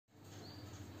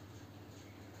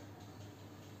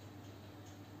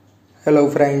Hello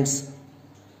friends,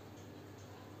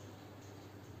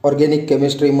 organic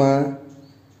chemistry में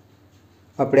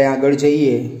આપણે આગળ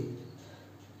જઈએ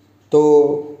તો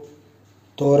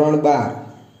ધોરણ 12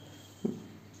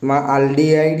 માં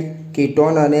આલ્ડીહાઇડ,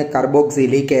 કીટોન અને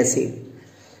કાર્બોક્સિલિક એસિડ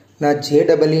ના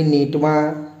જેડબલઈ નીટમાં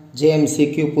જે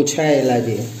એમસીક્યુ પૂછાયેલા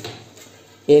છે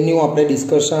એનું આપણે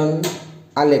ડિસ્કશન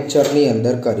આ લેક્ચરની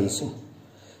અંદર કરીશું।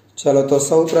 ચલો તો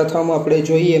સૌપ્રથમ આપણે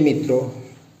જોઈએ મિત્રો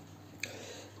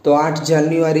तो 8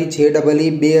 જાન્યુઆરી જેડબલઈ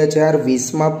 2020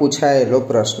 में पूछायेलो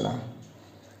प्रश्न।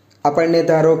 आपने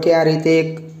धारो कि आ रीते एक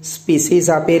स्पीसीज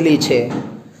आपेली है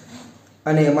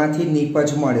अने एमांथी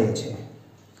निपज मळे छे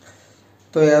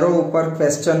तो एरो ऊपर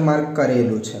क्वेश्चन मार्क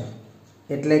करेलू है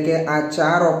एटले के आ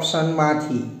 4 ऑप्शन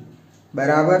मांथी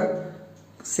बराबर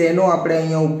शेनो आपणे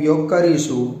अहींया उपयोग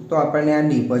करीशुं तो आपणे आ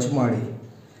निपज मळे।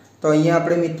 तो अहींया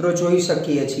आपणे मित्रों जोई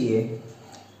शकीए छीए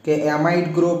के एमाइड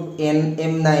ग्रुप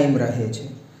एम ना एम रहे छे,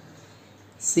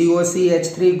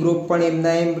 COCH3 ग्रुप पण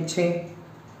एमना एम छे,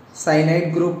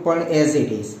 साइनाइड ग्रुप पण एज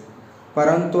इट इज,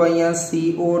 परंतु अहींया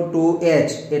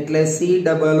CO2H एटले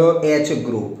COOH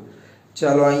ग्रुप।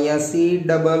 चलो अहींया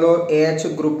COOH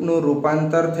ग्रुपनुं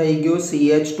रूपांतर थई गयुं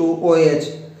CH2OH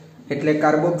एटले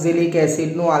कार्बोक्सिलिक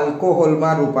एसिडनुं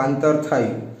आल्कोहोलमां रूपांतर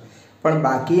थयुं, पण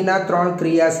बाकीना 3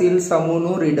 क्रियाशील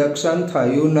समूहनुं रिडक्शन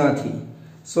थयुं नथी।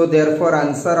 सो देयरफोर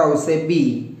आंसर आवशे बी,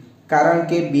 कारण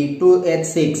के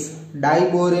B2H6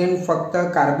 डाइबोरेन फक्त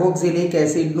कार्बोक्सिलिक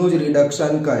एसिडનું જ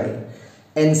रिडक्शन करे।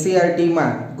 एनसीईआरटी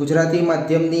में गुजराती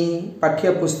माध्यमनी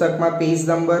पाठ्यपुस्तक में पेज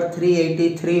नंबर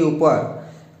 383 ऊपर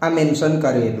आ मेन्शन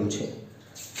करेलू है।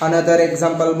 अनदर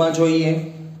एक्जाम्पल में जोईए।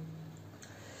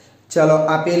 चलो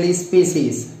आपेली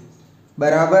स्पीसीज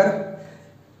बराबर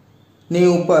नी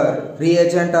ऊपर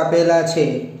रिएजेंट आपेला छे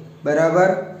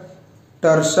बराबर,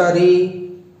 टर्शरी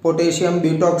पोटेशियम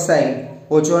ब्यूटोक्साइड,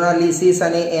 ओझोनालिसिस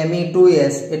अने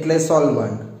Me2S एटले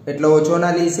सॉल्वंट एटले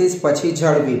ओझोनालिसिस पछी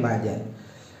जल विभाजन।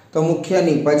 तो मुख्य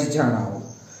निपज जणावो।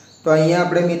 तो अहींया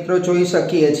आपणे मित्रों जोई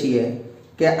शकीए छीए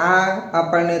के आ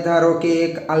आपणे धारो के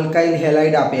एक अल्काइल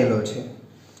हेलाइड आपेलो छे,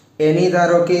 एनी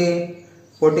धारो के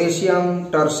पोटेशियम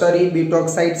टर्शरी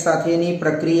ब्यूटोक्साइड साथेनी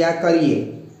प्रक्रिया करीए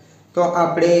तो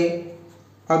आपणे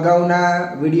अगाउना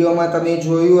विडियो में तमे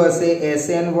जोयुं हशे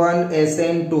SN1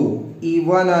 SN2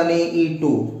 E1 अने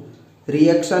E2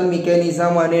 रिएक्शन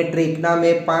मिकेनिज्म अने ट्रीकना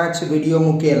में 5 विडियो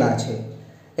मूकेला छे।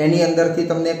 एनी अंदरथी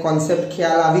तमने कॉन्सेप्ट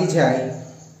ख्याल आवी जाय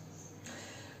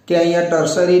के अहींया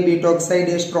टर्शरी ब्यूटोक्साइड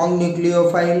ए स्ट्रॉंग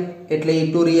न्यूक्लियोफाइल एटले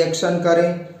E2 रिएक्शन करे,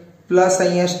 प्लस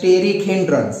अहींया स्टेरिक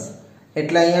हिंड्रन्स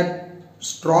एटले अहींया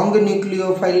स्ट्रॉंग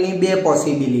न्यूक्लियोफाइल नी 2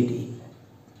 पॉसिबिलिटी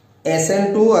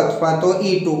SN2 अथवा तो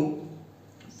E2,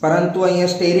 परंतु अहींया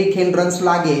स्टेरिक हिंड्रन्स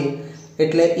लागे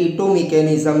एटले E2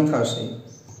 मिकेनिज्म थशे।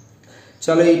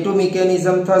 चलो E2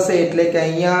 मिकेनिज्म थशे एटले के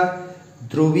अहींया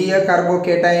ध्रुवीय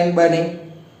कार्बोकेटायन बने,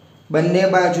 बंने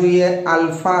बाजुए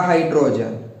आल्फा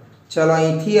हाइड्रोजन। चलो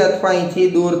अहींथी अथवा अहींथी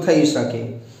दूर थई शके।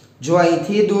 जो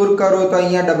अहींथी दूर करो तो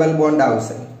अहींया डबल बॉन्ड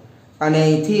आवशे अने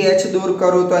अहींथी H दूर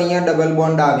करो तो अहींया डबल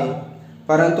बॉन्ड आवे,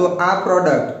 परंतु आ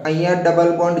प्रोडक्ट अहींया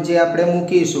डबल बॉन्ड जे आपणे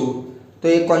मूकीशुं तो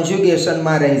ए कॉन्जुगेशन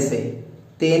में रहेशे,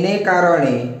 तेने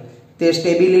कारणे ते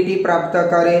स्टेबिलिटी प्राप्त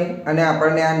करे अने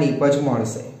आपणे आ निपज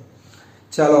मळशे।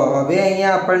 चलो हवे अहींया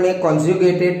आपणे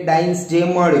कॉन्जुगेटेड डाइन्स जे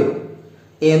मळ्यो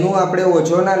एनुं आपणे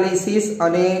ओझोनालिसिस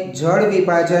अने जल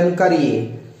विभाजन करीए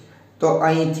तो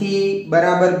अहींथी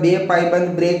बराबर 2 पाइबंध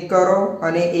ब्रेक करो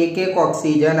अने एक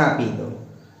ऑक्सीजन आपी दो।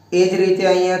 ए ज रीते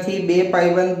अहींयाथी 2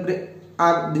 पाइबंध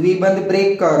द्विबंध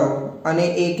ब्रेक करो अने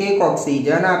एक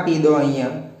ऑक्सीजन आपी दो अहींया।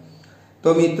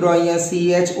 तो मित्रों अहींया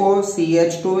CHO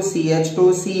CH2 CH2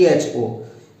 CHO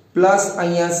plus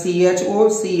अहींया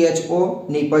CHO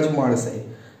निपज मळशे।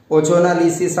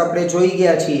 ओझोनालिसिस आपणे जोई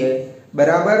गया छीए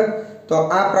बराबर। तो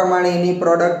आ प्रमाणेनी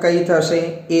प्रोडक्ट कई थशे,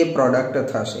 ए प्रोडक्ट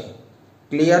थशे।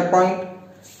 Clear point.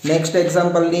 नेक्स्ट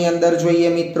एक्जाम्पल नी अंदर जोईए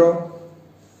मित्रों।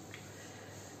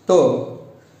 तो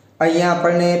अहींया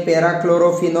आपणे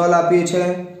पेराक्लोरोफिनोल आप्युं छे।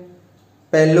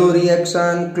 पहेलुं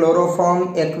reaction chloroform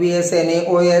aqueous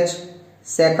NaOH,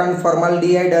 second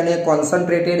formaldehyde अने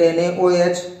कॉन्सन्ट्रेटेड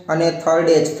NaOH अने थर्ड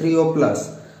H3O+।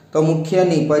 तो मुख्य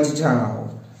निपज जणावो।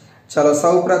 चलो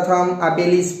सौ प्रथम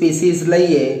आपेली स्पीसीज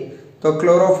लईए तो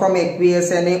क्लोरोफॉर्म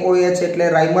एक्वियस NaOH एटले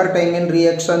राइमर-टाइमिन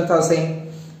रिएक्शन थशे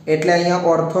एटले अहींया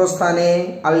ऑर्थो स्थाने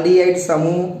आल्डिहाइड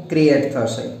समूह क्रिएट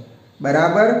थशे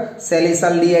बराबर,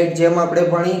 सेलिसाल्डिहाइड जेम आपणे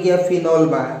भणी गया फिनोल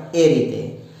में ए रीते।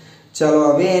 चलो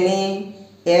हवे एनी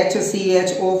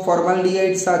HCHO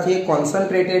फॉर्मल्डिहाइड साथे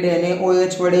कॉन्सन्ट्रेटेड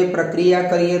NaOH वडे प्रक्रिया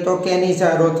करीए तो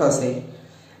केनिजारो थशे।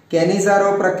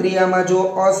 केनिजारो प्रक्रिया में जो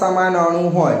असमान अणु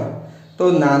होय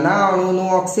તો નાના અણુનું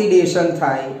ઓક્સિડેશન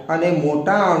થાય અને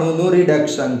મોટા અણુનું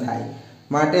રિડક્શન થાય.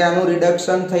 માટે આનું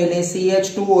રિડક્શન થઈને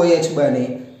CH2OH બને,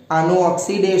 આનું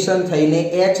ઓક્સિડેશન થઈને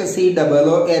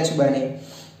HCOOH બને.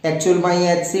 એકચ્યુઅલમાં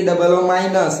અહીં HCOO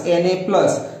માઇનસ Na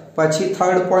પ્લસ પછી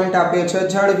થર્ડ પોઈન્ટ આપ્યો છે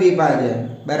જળ વિભાજન,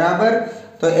 બરાબર.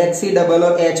 તો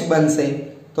HCOOH બનશે.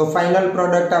 તો ફાઇનલ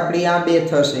પ્રોડક્ટ આપણી આ બે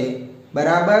થશે,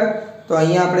 બરાબર. તો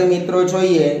અહીંયા આપણે મિત્રો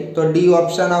જોઈએ તો ડી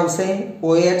ઓપ્શન આવશે,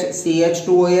 OH,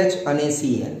 CH2OH અને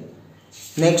Cl.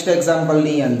 નેક્સ્ટ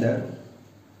એક્ઝામ્પલની અંદર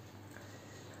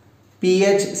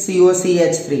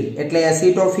PHCOCH3 એટલે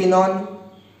એસિટોફિનોન,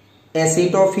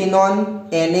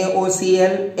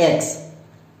 NaOCl X,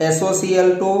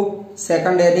 SOCl2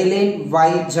 second aniline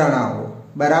Y જણાવો,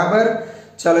 બરાબર.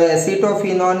 ચલો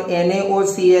એસિટોફિનોન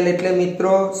NaOCl એટલે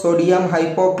મિત્રો સોડિયમ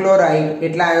હાઇપોક્લોરાઇડ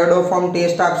એટલે આયોડોફોર્મ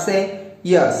ટેસ્ટ આપશે.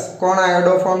 યસ, કોણ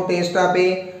આયોડોફોર્મ ટેસ્ટ આપે?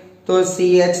 તો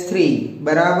CH3,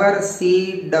 બરાબર. C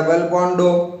double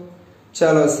બોન્ડો.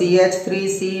 ચલો CH3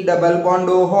 C ડબલ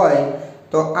બોન્ડો હોય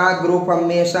તો આ ગ્રુપ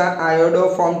હંમેશા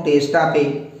આયોડોફોર્મ ટેસ્ટ આપે.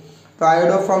 તો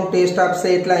આયોડોફોર્મ ટેસ્ટ આપશે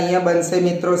એટલે અહીંયા બનશે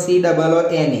મિત્રો COO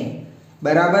Na,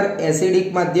 બરાબર. એસિડિક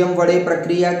માધ્યમ વડે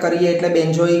પ્રક્રિયા કરીએ એટલે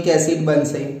બેન્ઝોઇક એસિડ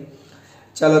બનશે.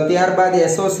 ચલો ત્યારબાદ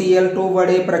SOCl2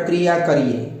 વડે પ્રક્રિયા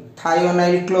કરીએ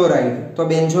થાયોનાઇલ ક્લોરાઇડ તો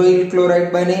બેન્ઝોઇલ ક્લોરાઇડ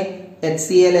બને,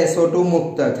 HClSO2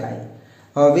 મુક્ત થાય.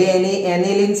 હવે એની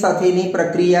એનિલિન સાથેની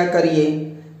પ્રક્રિયા કરીએ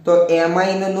તો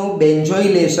એમાઇનનું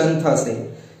બેન્ઝોઇલેશન થશે.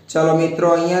 ચલો મિત્રો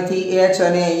અહીંયાથી H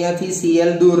અને અહીંયાથી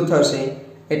Cl દૂર થશે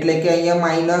એટલે કે અહીંયા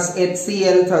માઇનસ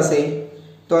HCl થશે.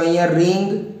 તો અહીંયા રિંગ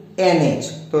NH,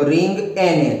 તો રિંગ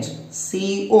NH,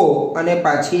 CO અને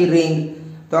પાછી રિંગ.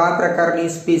 તો આ પ્રકારની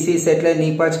સ્પીસીસ એટલે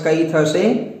નિપજ કઈ થશે?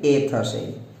 એ થશે.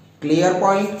 Clear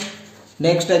point.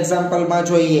 નેક્સ્ટ એક્ઝામ્પલમાં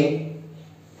જોઈએ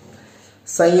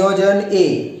સંયોજન A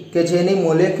કે જેની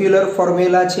મોલેક્યુલર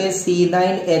ફોર્મ્યુલા છે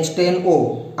C9H10O,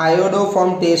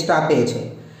 આયોડોફોર્મ ટેસ્ટ આપે છે.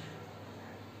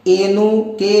 A નું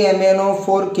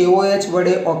KMnO4KOH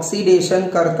વડે ઓક્સિડેશન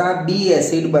કરતા B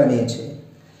એસિડ બને છે.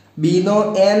 B નો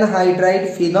એનહાઇડ્રાઇડ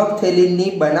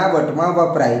ફિનોપ્થેલિનની બનાવટમાં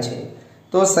વપરાય છે.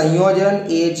 તો સંયોજન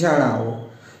A જણાવો.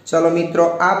 ચલો મિત્રો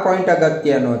આ પોઈન્ટ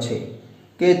અગત્યનો છે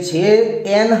કે જે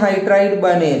એનહાઇડ્રાઇડ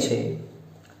બને છે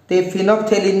તે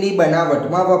ફિનોપ્થેલિનની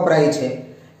બનાવટમાં વપરાય છે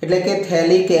એટલે કે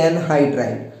થેલિક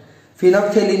એનહાઇડ્રાઇડ.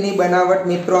 ફિનોપ્થેલિનની બનાવટ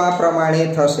મિત્રો આ પ્રમાણે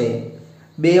થશે: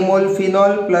 2 મોલ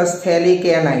ફિનોલ પ્લસ થેલિક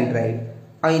એનહાઇડ્રાઇડ.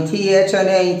 અહીંથી H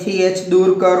અને અહીંથી H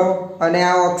દૂર કરો અને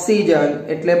આ ઓક્સિજન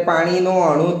એટલે પાણીનો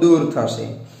અણુ દૂર થશે.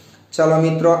 ચલો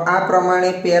મિત્રો આ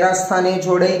પ્રમાણે પેરા સ્થાને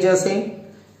જોડાઈ જશે.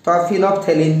 તો આ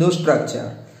ફિનોપ્થેલિનનું સ્ટ્રક્ચર.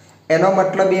 એનો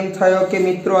મતલબ એમ થયો કે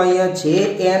મિત્રો અહીંયા જે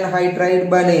એનહાઇડ્રાઇડ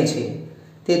બને છે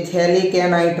તે થેલિક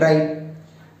એનહાઇડ્રાઇડ.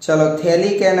 ચલો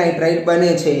થેલિક એનહાઇડ્રાઇડ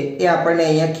બને છે એ આપણને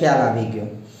અહીંયા ખ્યાલ આવી ગયો.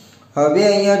 હવે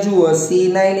અહીંયા જુઓ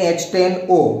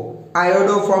C9H10O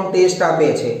આયોડોફોર્મ ટેસ્ટ આપે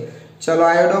છે. ચલો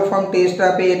આયોડોફોર્મ ટેસ્ટ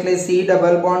આપે એટલે C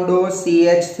ડબલ બોન્ડો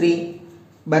CH3,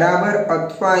 બરાબર.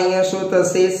 અથવા અહીંયા શું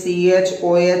થશે?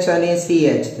 CHOH અને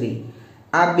CH3.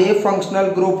 આ બે ફંક્શનલ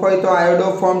ગ્રુપ હોય તો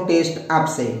આયોડોફોર્મ ટેસ્ટ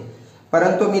આપશે.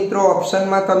 પરંતુ મિત્રો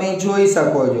ઓપ્શનમાં તમે જોઈ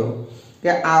શકો છો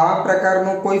કે આવા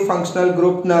પ્રકારનું કોઈ ફંક્શનલ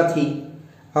ગ્રુપ નથી.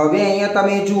 હવે અહીંયા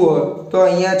તમે જુઓ તો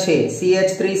અહીંયા છે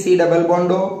CH3C ડબલ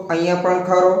બોન્ડો, અહીંયા પણ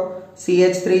ખરો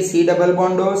CH3C ડબલ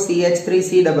બોન્ડો, CH3C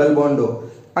ડબલ બોન્ડો.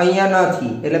 અહીંયા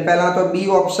નથી એટલે પહેલા તો બી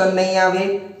ઓપ્શન નહીં આવે.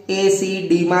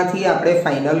 ACD માંથી આપણે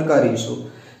ફાઇનલ કરીશું.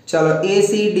 ચલો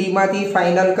ACD માંથી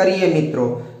ફાઇનલ કરીએ મિત્રો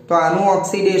તો આનું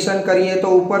ઓક્સિડેશન કરીએ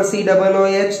તો ઉપર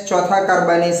COOH, ચોથા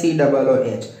કાર્બને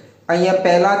COOH, અહીંયા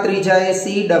પહેલા ત્રીજાએ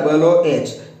COOH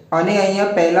અને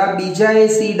અહીંયા પહેલા બીજાએ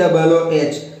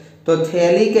COOH. તો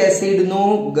થેલિક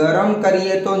એસિડનું ગરમ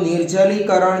કરીએ તો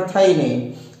નિર્જલીકરણ થઈને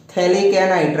થેલિક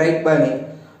એનહાઇડ્રાઇડ બને.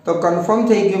 તો કન્ફર્મ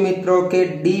થઈ ગયું મિત્રો કે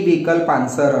ડી વિકલ્પ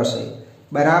આન્સર હશે,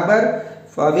 બરાબર.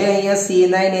 હવે અહીંયા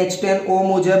C9H10O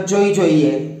મુજબ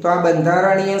જોઈએ તો આ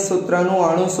બંધારણીય સૂત્રનું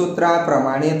અણુસૂત્ર આ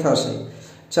પ્રમાણે થશે.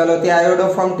 ચલો તે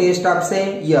આયોડોફોર્મ ટેસ્ટ આપશે.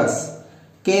 યસ,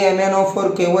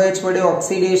 KMnO4KOH વડે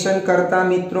ઓક્સિડેશન કરતા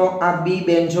મિત્રો આ બી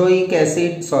બેન્ઝોઇક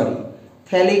એસિડ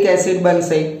થેલિક એસિડ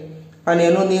બનશે અને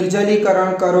એનું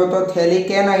નિર્જલીકરણ કરો તો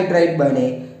થેલિક એનહાઇડ્રાઇડ બને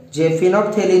જે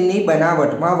ફિનોપ્થેલિનની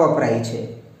બનાવટમાં વપરાય છે.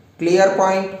 Clear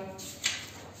point.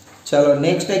 ચલો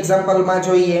નેક્સ્ટ એક્ઝામ્પલમાં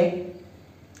જોઈએ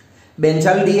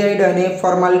બેન્ઝાલ્ડિહાઇડ અને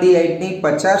ફોર્માલ્ડિહાઇડની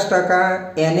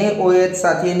 50% NaOH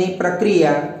સાથેની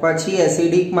પ્રક્રિયા પછી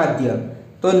એસિડિક માધ્યમ.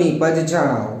 તો નિપજ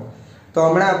જણાવો. તો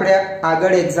હમણાં આપણે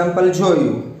આગળ એક્ઝામ્પલ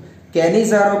જોયું કે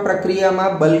એનિઝારો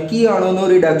પ્રક્રિયામાં બલ્કી અણુનું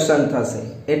રિડક્શન થશે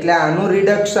એટલે આનું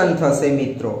રિડક્શન થશે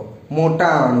મિત્રો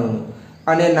મોટા અણુનું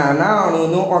અને નાના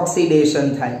અણુનું ઓક્સિડેશન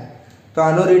થાય. તો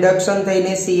આનું રિડક્શન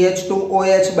થઈને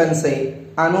CH2OH બનશે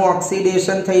આનું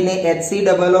ઓક્સિડેશન થઈને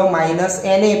HCOO Na+,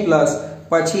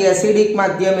 પછી એસિડિક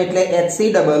માધ્યમ એટલે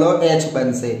HCOOH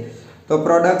બનશે. તો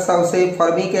પ્રોડક્ટ્સ આવશે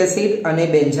ફોર્મિક એસિડ અને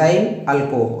benzyl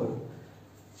alcohol.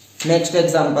 Next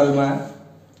એક્ઝામ્પલમાં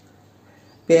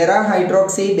para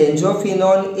hydroxy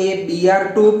બેન્ઝોફિનોન એ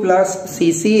Br2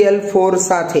 CCl4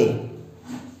 સાથે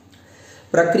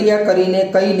પ્રક્રિયા કરીને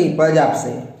કઈ નિપજ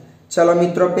આપશે? ચલો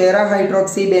મિત્રો, પેરા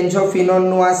હાઇડ્રોક્સી બેન્ઝોફિનોન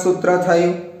નું આ સૂત્ર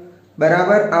થયું,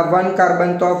 બરાબર. આ 1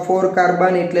 કાર્બન તો 4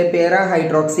 કાર્બન એટલે પેરા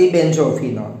હાઇડ્રોક્સી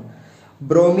બેન્ઝોફિનોન.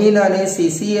 બ્રોમિન અને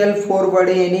CCl4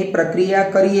 વડે એની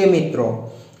પ્રક્રિયા કરીએ મિત્રો,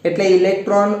 એટલે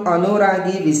ઇલેક્ટ્રોન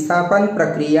અનુરાગી વિસ્થાપન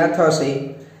પ્રક્રિયા થશે,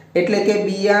 એટલે કે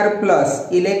Br+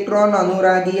 ઇલેક્ટ્રોન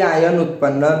અનુરાગી આયન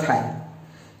ઉત્પન્ન થાય.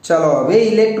 ચલો હવે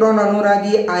ઇલેક્ટ્રોન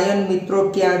અનુરાગી આયન મિત્રો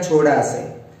ક્યાં જોડાશે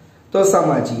તો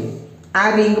સમજીએ.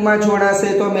 આ રિંગમાં જોડાશે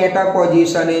તો મેટા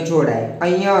પોઝિશને જોડાય,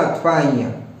 અહીંયા અથવા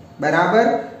અહીંયા, બરાબર.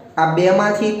 આ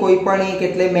બેમાંથી કોઈ પણ એક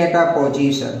એટલે મેટા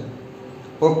પોઝિશન.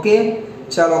 ઓકે,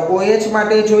 ચલો OH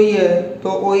માટે જોઈએ તો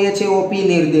OH એ OP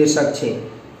નિર્દેશક છે,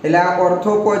 એટલે આ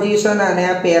ઓર્થો પોઝિશન અને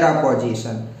આ પેરા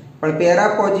પોઝિશન. પણ પેરા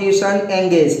પોઝિશન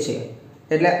એંગેજ છે,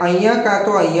 એટલે અહીંયા કાં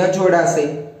તો અહીંયા જોડાશે,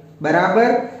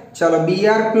 બરાબર. ચલો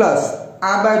Br+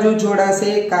 આ બાજુ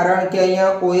જોડાશે, કારણ કે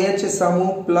અહીંયા OH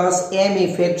સમૂહ +M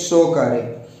ઇફેક્ટ શો કરે,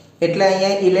 એટલે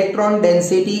અહીંયા ઇલેક્ટ્રોન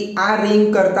ડેન્સિટી આ રિંગ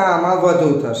કરતાં આમાં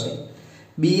વધુ થશે.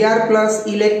 Br+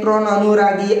 ઇલેક્ટ્રોન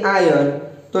અનુરાગી આયન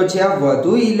તો જ્યાં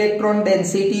વધુ ઇલેક્ટ્રોન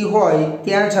ડેન્સિટી હોય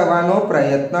ત્યાં જવાનો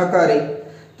પ્રયત્ન કરે.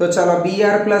 તો ચલો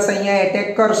Br+ અહીંયા એટેક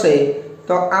કરશે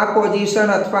તો આ પોઝિશન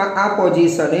અથવા આ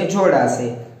પોઝિશને જોડાશે,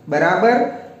 બરાબર.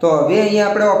 તો હવે અહીંયા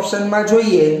આપણે ઓપ્શનમાં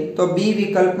જોઈએ તો બી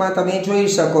વિકલ્પમાં તમે જોઈ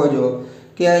શકો છો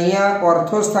કે અહીંયા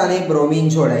ઓર્થો સ્થાને બ્રોમિન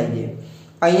જોડાઈ છે,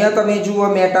 અહીંયા તમે જુઓ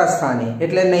મેટા સ્થાને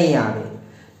એટલે નહીં આવે.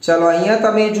 ચલો અહીંયા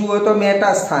તમે જુઓ તો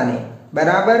મેટા સ્થાને,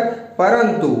 બરાબર.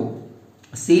 પરંતુ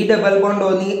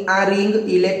C≡O ની આ રિંગ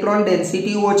ઇલેક્ટ્રોન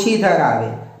ડેન્સિટી ઓછી ધરાવે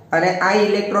અને આ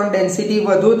ઇલેક્ટ્રોન ડેન્સિટી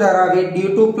વધુ ધરાવે ડ્યુ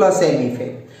ટુ +M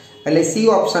ઇફેક્ટ, એટલે C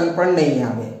ઓપ્શન પણ નહીં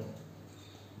આવે.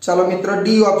 ચલો મિત્રો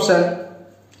ડી ઓપ્શન,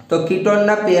 તો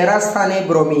કીટોનના પેરા સ્થાને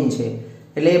બ્રોમિન છે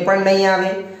એટલે એ પણ નહીં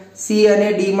આવે. C અને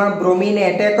D માં બ્રોમિન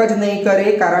એટેક જ નહીં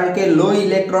કરે, કારણ કે લો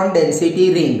ઇલેક્ટ્રોન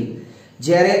ડેન્સિટી રિંગ,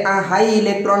 જ્યારે આ હાઈ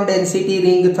ઇલેક્ટ્રોન ડેન્સિટી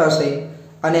રિંગ થશે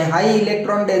અને હાઈ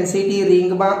ઇલેક્ટ્રોન ડેન્સિટી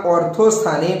રિંગમાં ઓર્થો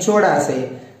સ્થાને જોડાશે,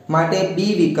 માટે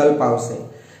બી વિકલ્પ આવશે.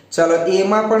 ચલો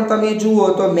એમાં પણ તમે જુઓ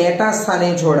તો મેટા સ્થાને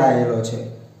જોડાયેલો છે,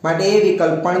 માટે એ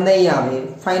વિકલ્પ પણ નહીં આવે.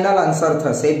 ફાઇનલ આન્સર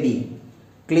થશે બી.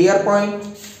 Clear point.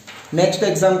 નેક્સ્ટ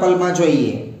એક્ઝામ્પલમાં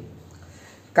જોઈએ.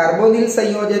 કાર્બોનિલ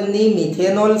સંયોજનની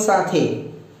મિથેનોલ સાથે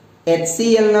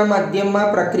HCl ના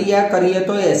માધ્યમમાં પ્રક્રિયા કરીએ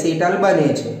તો એસિટાલ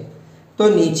બને છે. તો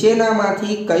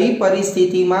નીચેનામાંથી કઈ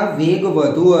પરિસ્થિતિમાં વેગ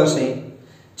વધુ હશે?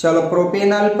 ચલો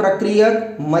પ્રોપેનોલ પ્રક્રિયક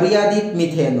મર્યાદિત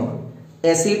મિથેનોલ,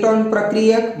 એસિટોન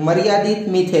પ્રક્રિયક મર્યાદિત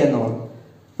મિથેનોલ,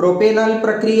 પ્રોપેનોલ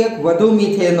પ્રક્રિયક વધુ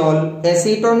મિથેનોલ,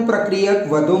 એસિટોન પ્રક્રિયક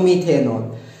વધુ મિથેનોલ.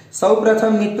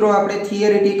 સૌપ્રથમ મિત્રો આપણે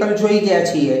થિયરેટિકલ જોઈ ગયા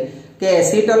છીએ કે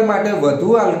એસિટલ માટે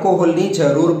વધુ આલ્કોહોલની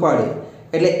જરૂર પડે,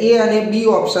 એટલે એ અને બી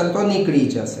ઓપ્શન તો નીકળી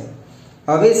જશે.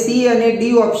 હવે સી અને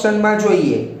ડી ઓપ્શનમાં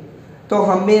જોઈએ તો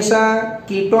હંમેશા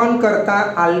કીટોન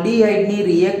કરતાં આલ્ડીહાઇડની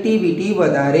રિએક્ટિવિટી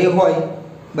વધારે હોય,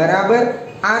 બરાબર.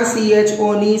 RCHO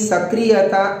ની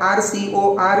સક્રિયતા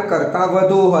RCOR કરતાં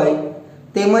વધુ હોય,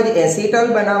 તેમજ એસિટલ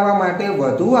બનાવવા માટે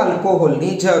વધુ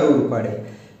આલ્કોહોલની જરૂર પડે.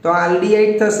 તો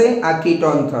આલ્ડીહાઇડ થશે, આ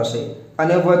કીટોન થશે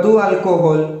અને વધુ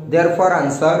alcohol, therefore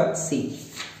answer C.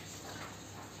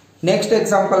 Next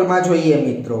એક્ઝામ્પલમાં જોઈએ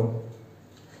મિત્રો.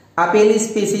 આપેલી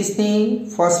સ્પીસીસની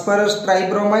ફોસ્ફરસ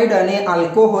ટ્રાઇબ્રોમાઇડ અને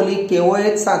આલ્કોહોલિક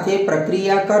KOH સાથે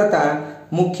પ્રક્રિયા કરતા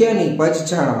મુખ્ય નિપજ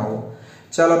જણાવો.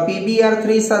 ચલો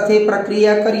PBr3 સાથે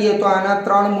પ્રક્રિયા કરીએ તો આના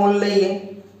 3 મોલ લઈએ,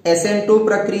 SN2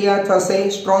 પ્રક્રિયા થશે,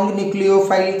 સ્ટ્રોંગ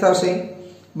ન્યુક્લિયોફાઇલ થશે,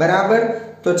 બરાબર.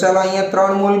 તો ચલો અહીંયા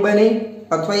 3 મોલ બને,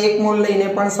 અથવા 1 મોલ લઈને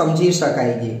પણ સમજી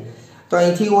શકાય છે. તો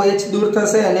અહીંથી OH દૂર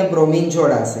થશે અને બ્રોમિન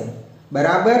જોડાશે,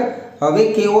 બરાબર. હવે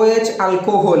KOH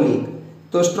આલ્કોહોલિક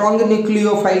તો સ્ટ્રોંગ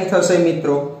ન્યુક્લિયોફાઇલ થશે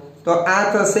મિત્રો, તો આ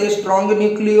થશે સ્ટ્રોંગ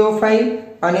ન્યુક્લિયોફાઇલ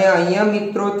અને અહીંયા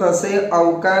મિત્રો થશે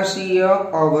અવકાશીય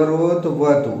અવરોધ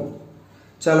વધુ.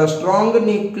 ચલો સ્ટ્રોંગ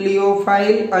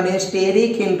ન્યુક્લિયોફાઇલ અને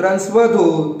સ્ટેરિક હિન્ડ્રન્સ વધુ,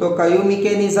 તો કયું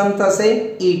મિકેનિઝમ થશે?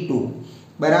 E2,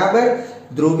 બરાબર.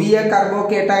 ધ્રુવીય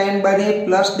કાર્બોકેટાયન બને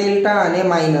 +Δ અને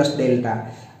 -Δ,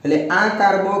 એટલે આ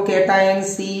કાર્બોકેટાયન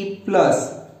C+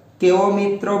 કેવો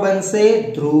મિત્રો બનશે?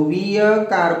 ધ્રુવીય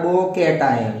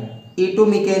કાર્બોકેટાયન. E2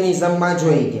 મિકેનિઝમમાં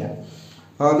જોઈ ગયા.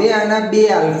 હવે આના 2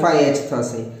 આલ્ફા H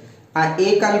થશે, આ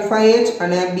એક આલ્ફા H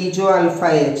અને આ બીજો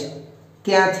આલ્ફા H.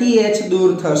 ક્યાંથી H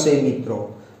દૂર થશે મિત્રો?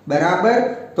 બરાબર.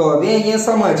 તો હવે અહીંયા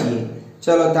સમજીએ.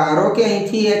 चलो धारो के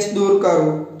અહીંથી H दूर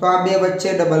करूं तो आ બે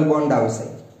વચ્ચે ડબલ બોન્ડ આવશે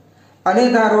અને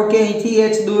ધારો કે અહીંથી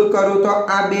H दूर करूं तो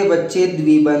आ બે વચ્ચે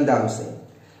દ્વિબંધ આવશે।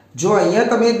 જો અહીંયા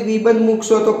તમે દ્વિબંધ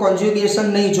મૂકશો તો કોન્જ્યુગેશન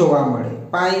નહીં જોવા મળે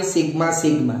પાઈ સિગ્મા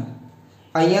સિગ્મા।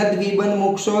 અહીંયા દ્વિબંધ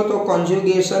મૂકશો તો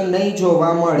કોન્જ્યુગેશન નહીં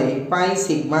જોવા મળે પાઈ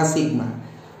સિગ્મા સિગ્મા।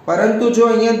 પરંતુ જો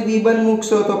અહીંયા દ્વિબંધ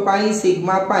મૂકશો તો પાઈ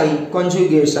સિગ્મા પાઈ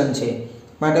કોન્જ્યુગેશન છે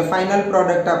માટે ફાઇનલ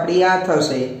પ્રોડક્ટ આપણી આ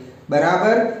થશે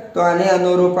બરાબર। તો આને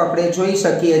અનુરૂપ આપણે જોઈ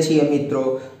શકીએ છીએ મિત્રો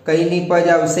કઈ નિપજ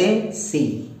આવશે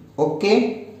સી। ઓકે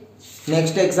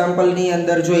નેક્સ્ટ એક્ઝામ્પલ ની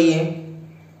અંદર જોઈએ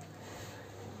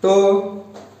તો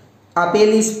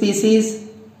આપેલી સ્પીસીઝ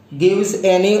gives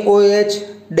NaOH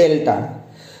ડેલ્ટા।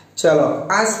 ચલો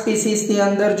આ સ્પીસીઝ ની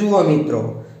અંદર જુઓ મિત્રો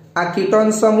આ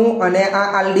કીટોન સમૂહ અને આ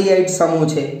આલ્ડીહાઇડ સમૂહ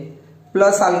છે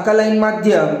પ્લસ આલ્કલાઇન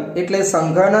માધ્યમ એટલે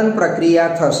સંઘનન પ્રક્રિયા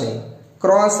થશે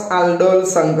क्रॉस आल्डोल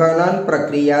संघनन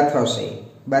प्रक्रिया थशे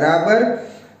बराबर।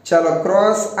 चलो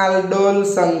क्रॉस आल्डोल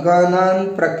संघनन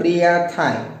प्रक्रिया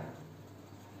थाय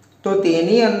तो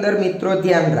तेनी अंदर मित्रों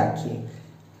ध्यान राखिए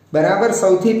बराबर।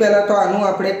 सौथी पहला तो आनु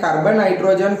आपणे कार्बन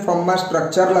हाइड्रोजन फॉर्म में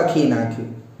स्ट्रक्चर लखी नाख्युं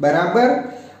बराबर।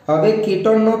 हवे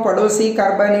कीटोन नो पड़ोसी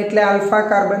कार्बन एटले अल्फा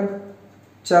कार्बन।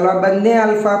 चलो बंने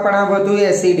अल्फा पण आ वधु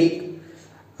एसिडिक।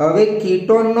 हवे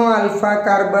ketone no alpha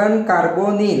carbon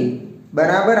carbonyl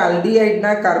बराबर आल्डिहाइड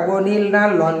ना कार्बोनिल ना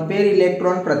लोन पेर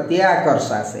इलेक्ट्रॉन प्रत्ये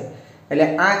आकर्षाशे એટલે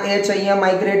આ H અહીંયા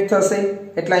માઇગ્રેટ થશે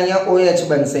એટલે અહીંયા OH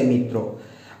બનશે મિત્રો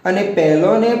અને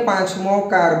પહેલો ને પાંચમો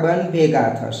કાર્બન ભેગા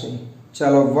થશે।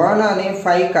 ચલો 1 અને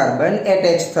 5 કાર્બન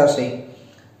એટેચ થશે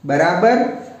બરાબર।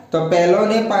 તો પહેલો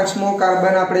ને પાંચમો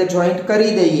કાર્બન આપણે જોઈન્ટ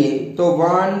કરી દઈએ તો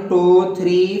 1 2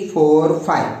 3 4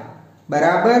 5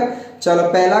 બરાબર। ચલો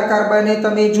પહેલા કાર્બને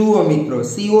તમે જુઓ મિત્રો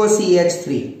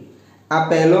COCH3 आ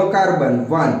पहलो कार्बन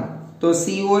 1 तो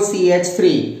COCH3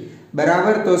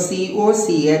 बराबर। तो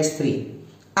COCH3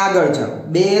 आगळ जाओ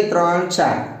 2 3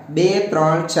 4 2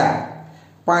 3 4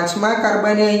 पांचमा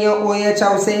कार्बने अहींया OH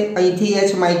आवशे અહીંથી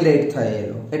H माइग्रेट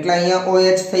થયેલો એટલે અહીંયા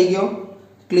OH થઈ ગયો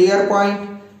ક્લિયર पॉइंट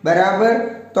बराबर।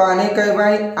 तो आने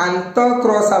कहेवाय आंतर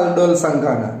क्रॉस आल्डोल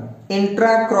संघनन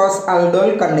इंट्रा क्रॉस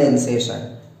आल्डोल कंडेन्सेशन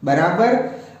बराबर।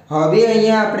 હવે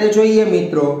અહીંયા આપણે જોઈએ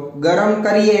મિત્રો ગરમ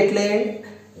કરીએ એટલે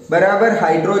बराबर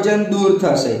हाइड्रोजन दूर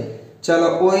थशे। चलो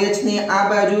OH ने आ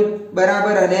बाजू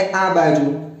बराबर अने आ बाजू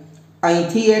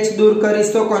અહીંથી H दूर करीश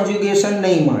तो कोंजुगेशन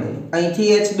नहीं मळे અહીંથી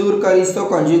H दूर करीश तो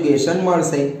कोंजुगेशन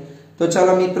मळशे। तो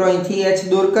चलो मित्रों અહીંથી H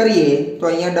दूर करिए तो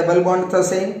અહીંયા डबल बॉन्ड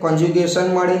थशे कोंजुगेशन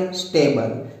मळे स्टेबल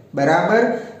बराबर।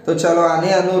 तो चलो आने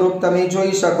अनुरूप तमे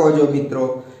जोई शको छो मित्रों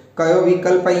कयो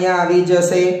विकल्प અહીંયા આવી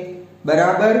जशे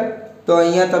बराबर। तो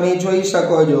અહીંયા तमे जोई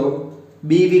शको छो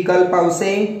बी विकल्प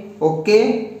आवशे ओके।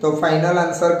 तो फाइनल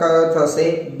आंसर कयो थशे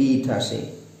बी थशे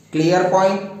क्लियर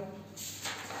पॉइंट।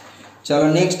 चलो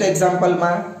नेक्स्ट एग्जांपल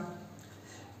में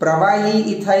प्रवाही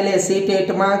इथाइल एसीटेट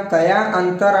में कया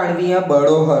अंतराण्वीय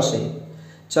बळो हशे।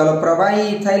 चलो प्रवाही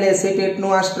इथाइल एसीटेट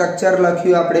नु आ स्ट्रक्चर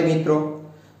लख्યું આપણે મિત્રો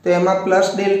तो एमां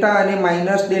प्लस डेल्टा अने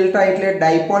माइनस डेल्टा एटले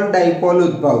डायपोल डायपोल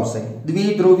उद्भवशे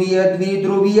द्विध्रुवीय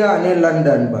द्विध्रुवीय अने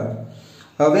लंडन बळ।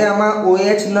 हवे आमां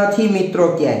OH નથી મિત્રો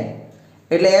क्यांय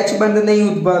એટલે H બંધ નહીં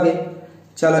ઉદ્ભવે।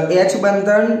 चलो H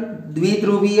બંધન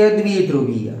द्विध्रुवीय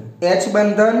द्विध्रुवीय H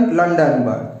બંધન लंडन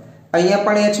बळ અહીંયા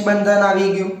પણ H બંધન આવી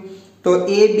ગયું तो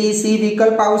A B C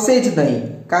વિકલ્પ આવશે જ નહીં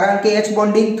કારણ કે H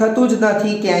બોન્ડિંગ થતું જ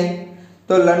નથી ક્યાંય।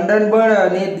 તો લંડન બળ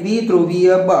અને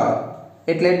દ્વિધ્રુવીય બળ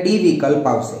એટલે D વિકલ્પ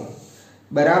આવશે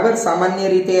બરાબર। સામાન્ય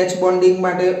રીતે H બોન્ડિંગ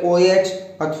માટે OH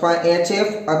अथवा HF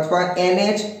अथवा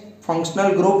NH फंक्शनल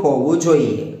ग्रुप होवुं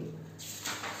જોઈએ।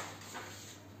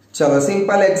 चलो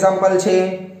सिंपल एग्जांपल छे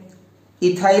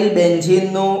इथाइल बेंजीन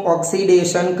नु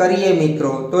ऑक्सीडेशन करिए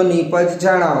मित्रों तो निपज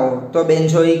जणावो तो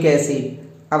बेंजोइक एसिड।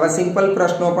 आवा सिंपल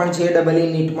प्रश्नों पण JEE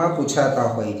नीट में पूछाता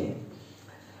होय छे।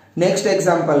 नेक्स्ट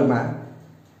एग्जांपल में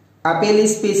आपेली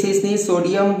स्पीसीज नी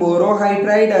सोडियम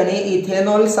बोरोहाइड्राइड अने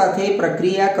इथेनॉल साथे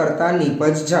प्रक्रिया करता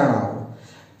निपज जणावो।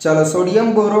 चलो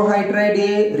सोडियम बोरोहाइड्राइड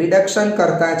ए रिडक्शन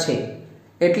करता छे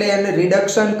एटले एने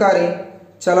रिडक्शन करे।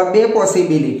 चलो बे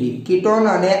पॉसिबिलिटी कीटोन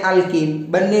अने आल्कीन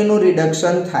बंनेनु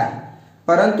रिडक्शन थाय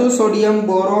परंतु सोडियम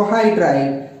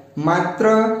बोरोहाइड्राइड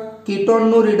मात्र कीटोन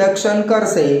नु रिडक्शन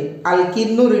करशे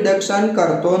आल्कीन नु रिडक्शन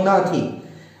करतो नथी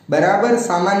बराबर।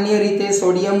 सामान्य रीते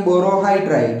सोडियम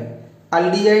बोरोहाइड्राइड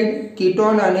आल्डिहाइड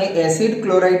कीटोन अने एसिड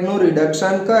क्लोराइड नु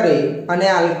रिडक्शन करे अने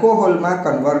आल्कोहोल में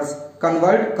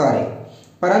कन्वर्ट करे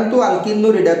परंतु आल्कीन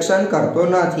नु रिडक्शन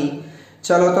करतो नथी।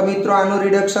 चलो तो मित्रों आनु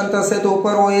रिडक्शन थशे तो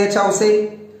ऊपर OH आवशे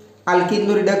आल्कीन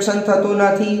नु रिडक्शन थतुं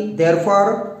नथी देयरफॉर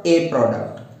ए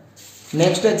प्रोडक्ट।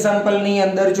 नेक्स्ट एक्जाम्पल नी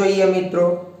अंदर जोईए मित्रों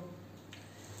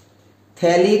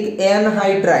थैलिक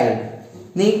एनहाइड्राइड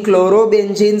ની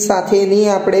ક્લોરોબેન્ઝીન સાથેની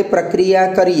આપણે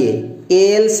પ્રક્રિયા કરીએ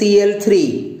AlCl3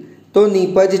 તો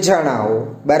નિપજ જણાવો.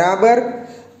 બરાબર.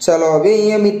 ચલો હવે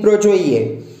અહીંયા મિત્રો જોઈએ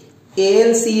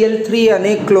AlCl3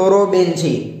 અને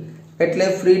ક્લોરોબેન્ઝીન એટલે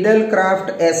ફ્રીડલ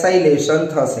ક્રાફ્ટ એસાઇલેશન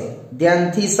થશે.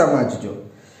 ધ્યાનથી સમજજો.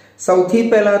 સૌથી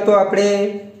પહેલા તો આપણે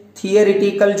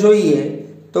થિયરિટિકલ જોઈએ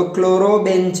તો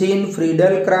ક્લોરોબેન્ઝીન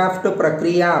ફ્રીડલ ક્રાફ્ટ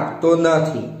પ્રક્રિયા આપતો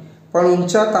નથી પણ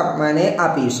ઊંચા તાપમાને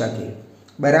આપી શકે.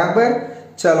 બરાબર.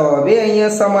 ચલો હવે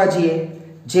અહીંયા સમજીએ.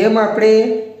 જેમ આપણે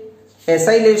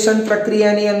એસાઇલેશન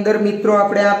પ્રક્રિયાની અંદર મિત્રો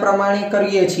આપણે આ પ્રમાણે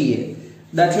કરીએ છીએ.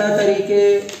 દાખલા તરીકે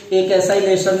એક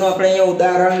એસાઇલેશનનું આપણે અહીંયા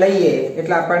ઉદાહરણ લઈએ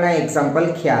એટલે આપણને એક્ઝામ્પલ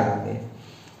ખ્યાલ આવે.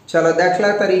 ચલો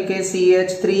દાખલા તરીકે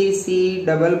CH3 C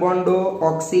double બોન્ડો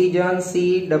oxygen C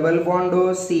double બોન્ડો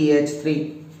CH3.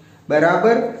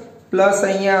 બરાબર. પ્લસ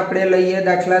અહીંયા આપણે લઈએ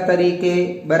દાખલા તરીકે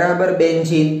બરાબર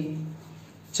બેન્ઝીન.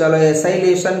 ચલો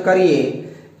એસાઇલેશન કરીએ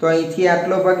તો અહીંથી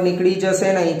આટલો ભાગ નીકળી જશે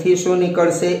ને અહીંથી શું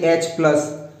નીકળશે H પ્લસ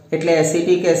એટલે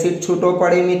એસિટિક એસિડ છૂટો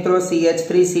પડે મિત્રો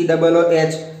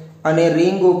CH3COOH અને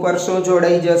રિંગ ઉપર શું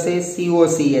જોડાઈ જશે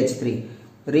COCH3.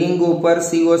 રિંગ ઉપર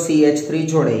COCH3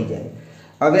 જોડાઈ જાય.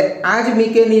 હવે આ જ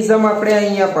મિકેનિઝમ આપણે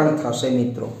અહીંયા પણ થશે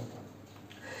મિત્રો.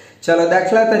 ચલો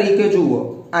દાખલા તરીકે જુઓ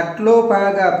આટલો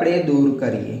ભાગ આપણે દૂર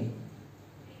કરીએ.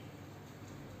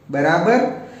 બરાબર.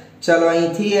 ચલો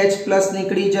અહીંથી H પ્લસ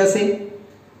નીકળી જશે.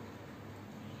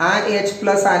 આ H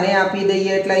પ્લસ આને આપી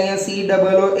દઈએ એટલે અહીંયા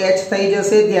COOH થઈ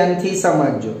જશે. ધ્યાનથી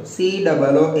સમજજો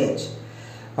COOH.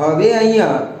 હવે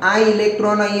અહીંયા આ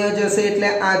ઇલેક્ટ્રોન અહીંયા જશે એટલે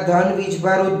આ ધન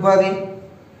વીજભાર ઉદ્ભવે.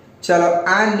 ચલો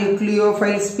આ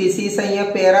ન્યુક્લિયોફાઇલ સ્પીસીસ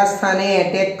અહીંયા પેરા સ્થાને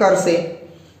એટેક કરશે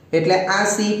એટલે આ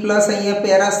C પ્લસ અહીંયા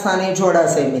પેરા સ્થાને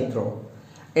જોડાશે મિત્રો.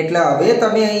 એટલે હવે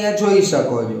તમે અહીંયા જોઈ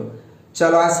શકો છો.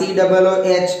 ચલો આ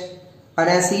COOH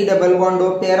અને આ C ડબલ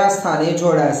બોન્ડો પેરા સ્થાને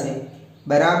જોડાશે.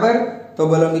 બરાબર. તો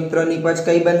બોલો મિત્રો નિપજ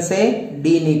કઈ બનશે D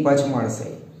નિપજ મળશે.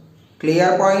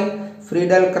 Clear point.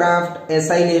 ફ્રીડલ ક્રાફ્ટ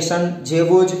એસાઇલેશન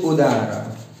જેવું જ ઉદાહરણ.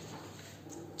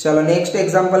 ચલો નેક્સ્ટ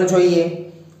એક્ઝામ્પલ જોઈએ.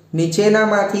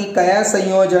 નીચેનામાંથી કયા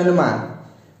સંયોજનમાં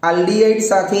આલ્ડીહાઇડ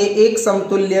સાથે એક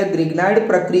સમતુલ્ય ગ્રિગ્નાર્ડ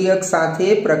પ્રક્રિયક સાથે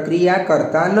પ્રક્રિયા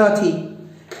કરતા નથી?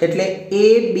 એટલે A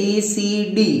B C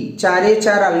D ચારે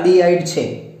ચાર આલ્ડીહાઇડ છે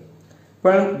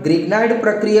પણ ગ્રિગ્નાર્ડ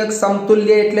પ્રક્રિયક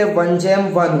સમતુલ્ય એટલે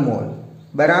 1:1 મોલ.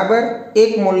 બરાબર.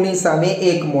 1 મોલની સામે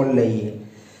 1 મોલ લઈએ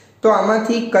તો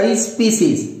આમાંથી કઈ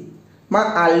સ્પીસીસ માં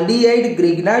આલ્ડીહાઇડ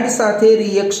ગ્રિગ્નાર્ડ સાથે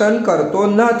રિએક્શન કરતો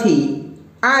નથી?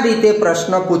 આ રીતે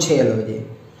પ્રશ્ન પૂછેલો છે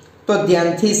તો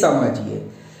ધ્યાનથી સમજીએ.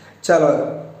 ચલો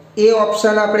એ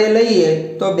ઓપ્શન આપણે લઈએ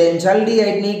તો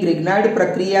બેન્ઝાલ્ડીહાઇડની ગ્રિગ્નાર્ડ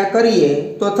પ્રક્રિયા કરીએ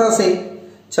તો થશે.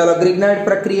 ચલો ગ્રિગ્નાર્ડ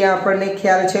પ્રક્રિયા આપણને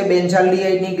ખ્યાલ છે.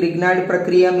 બેન્ઝાલ્ડીહાઇડની ગ્રિગ્નાર્ડ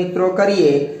પ્રક્રિયા મિત્રો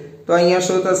કરીએ તો અહીંયા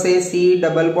શું થશે C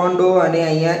ડબલ બોન્ડો અને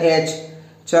અહીંયા H.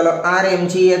 ચલો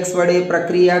RMgX વડે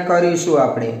પ્રક્રિયા કરીશું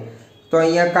આપણે તો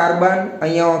અહીંયા કાર્બન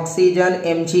અહીંયા ઓક્સિજન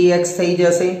MgX થઈ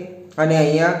જશે અને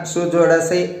અહીંયા શું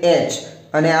જોડાશે H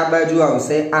અને આ બાજુ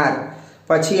આવશે R.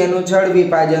 પછી એનું જળ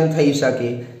વિભાજન થઈ શકે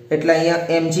એટલે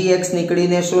અહીંયા MgX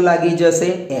નીકળીને શું લાગી જશે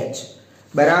H.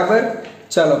 બરાબર.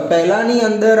 ચલો પહેલાની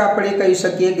અંદર આપણે કહી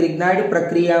શકીએ ગ્રિગ્નાર્ડ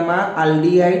પ્રક્રિયામાં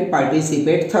આલ્ડીહાઇડ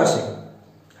પાર્ટિસિપેટ થશે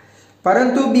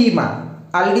પરંતુ B માં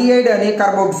આલ્ડીહાઇડ અને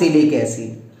કાર્બોક્સિલિક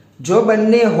એસિડ જો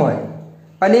બંને હોય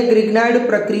અને ગ્રિગ્નાર્ડ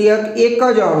પ્રક્રિયક એક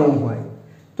જ અણુ હોય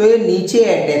તો એ નીચે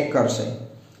એટેક કરશે.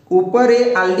 ઉપર એ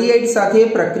આલ્ડીહાઇડ સાથે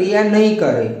પ્રક્રિયા નહીં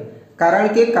કરે કારણ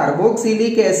કે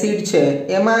કાર્બોક્સિલિક એસિડ છે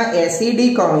એમાં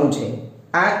એસિડિક અણુ છે.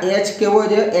 આ H કેવો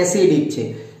છે એસિડિક છે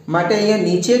માટે અહીંયા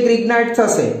નીચે ગ્રિગ્નાર્ડ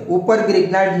થશે ઉપર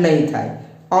ગ્રિગ્નાર્ડ નહીં થાય.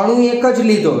 અણુ એક જ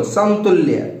લીધો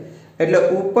સમતુલ્ય એટલે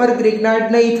ઉપર ગ્રિગ્નાર્ડ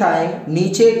નહીં થાય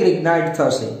નીચે ગ્રિગ્નાર્ડ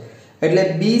થશે. એટલે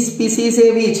B સ્પીસીસ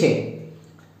એવી છે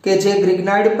કે જે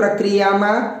ગ્રિગ્નાર્ડ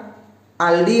પ્રક્રિયામાં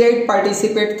આલ્ડીહાઇડ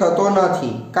પાર્ટિસિપેટ થતો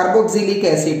નથી કાર્બોક્સિલિક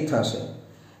એસિડ થશે.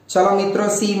 ચલો મિત્રો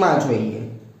C માં જોઈએ.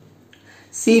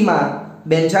 C માં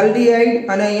બેન્ઝાલ્ડીહાઇડ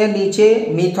અને અહીંયા નીચે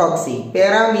મિથોક્સી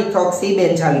પેરામિથોક્સી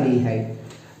બેન્ઝાલ્ડીહાઇડ.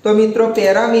 તો મિત્રો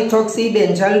પેરામિથોક્સી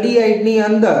બેન્ઝાલ્ડીહાઇડની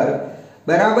અંદર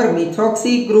બરાબર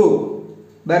મિથોક્સી ગ્રુપ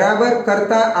બરાબર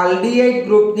કરતા આલ્ડીહાઇડ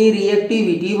ગ્રુપની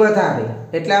રિએક્ટિવિટી વધારે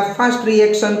એટલે આ ફાસ્ટ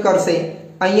રિએક્શન કરશે.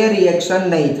 અહીંયા રિએક્શન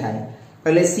નહીં થાય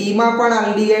એટલે C માં પણ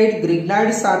આલ્ડીહાઇડ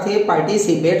ગ્રિગ્નાર્ડ સાથે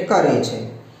પાર્ટિસિપેટ કરે છે.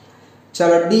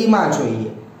 ચલો D માં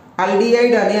જોઈએ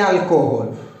આલ્ડીહાઇડ અને આલ્કોહોલ.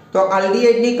 તો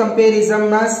આલ્ડીહાઇડની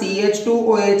કમ્પેરિઝનમાં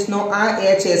CH2OH નો આ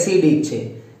H એસિડિક છે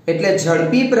એટલે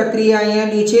ઝડપી પ્રક્રિયા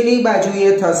અહીંયા નીચેની બાજુએ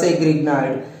થશે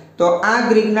ગ્રિગ્નાર્ડ તો આ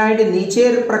ગ્રિગ્નાર્ડ નીચે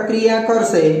પ્રક્રિયા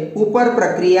કરશે ઉપર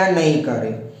પ્રક્રિયા નહીં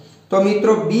કરે. તો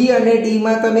મિત્રો B અને D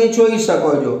માં તમે જોઈ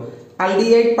શકો છો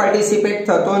આલ્ડીહાઇડ પાર્ટિસિપેટ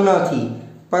થતો નથી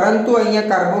પરંતુ અહીંયા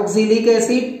કાર્બોક્સિલિક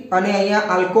એસિડ અને અહીંયા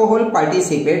આલ્કોહોલ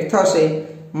પાર્ટિસિપેટ થશે,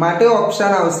 માટે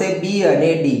ઓપ્શન આવશે બી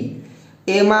અને ડી.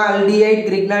 એ માં આલ્ડીહાઇડ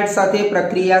ગ્રિગ્નાઇડ સાથે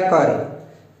પ્રક્રિયા કરે,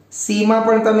 સી માં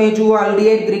પણ તમે જુઓ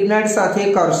આલ્ડીહાઇડ ગ્રિગ્નાઇડ સાથે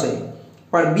કરશે,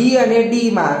 પણ બી અને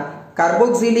ડી માં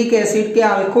કાર્બોક્સિલિક એસિડ કે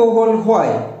આલ્કોહોલ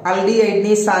હોય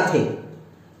આલ્ડીહાઇડની સાથે,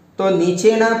 તો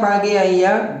નીચેના ભાગે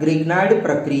અહીંયા ગ્રિગ્નાઇડ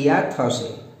પ્રક્રિયા થશે.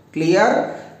 ક્લિયર?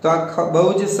 તો આ બહુ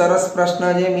જ સરસ પ્રશ્ન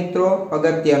છે મિત્રો,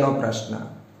 અગત્યનો પ્રશ્ન.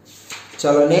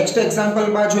 ચલો નેક્સ્ટ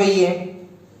એક્ઝામ્પલમાં જોઈએ.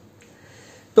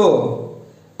 તો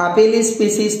આપેલી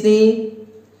સ્પીસીસની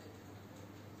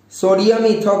સોડિયમ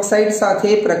ઇથોક્સાઇડ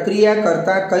સાથે પ્રક્રિયા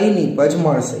કરતા કઈ નિપજ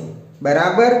મળશે?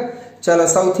 બરાબર. ચલો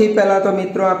સૌથી પહેલા તો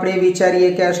મિત્રો આપણે વિચારીએ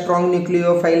કે આ સ્ટ્રોંગ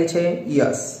ન્યુક્લિયોફાઇલ છે.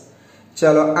 યસ.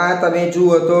 ચલો આ તમે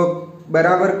જુઓ તો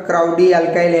બરાબર ક્રાઉડી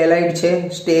આલ્કાઇલ હેલાઇડ છે,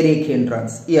 સ્ટેરિક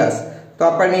હિન્ડ્રન્સ. યસ. તો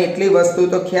આપણને એટલી વસ્તુ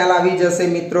તો ખ્યાલ આવી જશે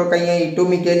મિત્રો કે અહીંયા E2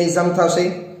 મિકેનિઝમ થશે.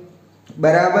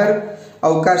 બરાબર.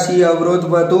 અવકાશીય અવરોધ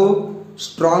વધુ,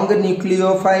 સ્ટ્રોંગ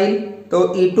ન્યુક્લિયોફાઇલ, તો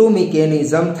E2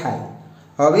 મિકેનિઝમ થાય.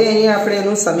 હવે અહીંયા આપણે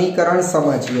એનું સમીકરણ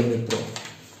સમજીએ મિત્રો.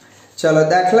 ચલો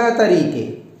દાખલા તરીકે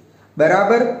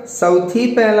બરાબર, સૌથી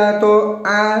પહેલા તો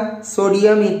આ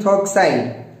સોડિયમ ઇથોક્સાઇડ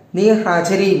ની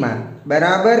હાજરીમાં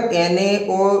બરાબર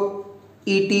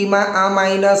NaOET માં આ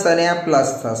માઇનસ અને આ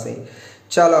પ્લસ થશે.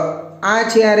 ચલો આ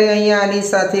જ્યારે અહીંયા આની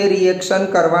સાથે રિએક્શન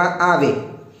કરવા આવે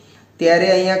ત્યારે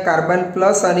અહીંયા કાર્બન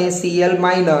પ્લસ અને Cl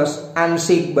માઇનસ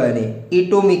આંશિક બને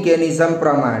E2 મિકેનિઝમ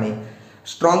પ્રમાણે.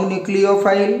 સ્ટ્રોંગ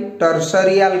ન્યુક્લિયોફાઇલ,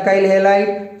 ટર્શરી આલ્કાઇલ હેલાઇડ,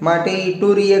 માટે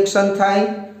E2 રિએક્શન થાય.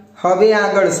 હવે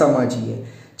આગળ સમજીએ.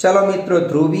 ચલો મિત્રો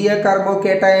ધ્રુવીય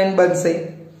કાર્બોકેટાયન બનશે.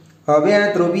 હવે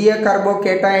આ ધ્રુવીય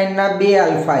કાર્બોકેટાયનના બે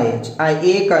આલ્ફા H, આ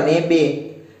 1 અને 2.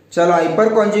 ચલો હાઇપર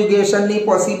કોન્જ્યુગેશનની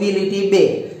પોસિબિલિટી 2.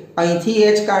 અહીંથી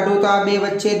H કાઢું તો આ બે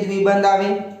વચ્ચે દ્વિબંધ આવે.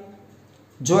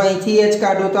 જો અહીંથી H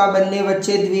કાઢું તો આ બંને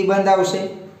વચ્ચે દ્વિબંધ આવશે.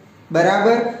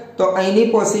 બરાબર. તો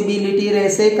અહીંની પોસિબિલિટી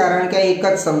રહેશે કારણ કે એક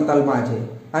જ સમતલમાં છે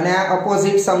અને આ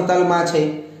અપોઝિટ સમતલમાં છે,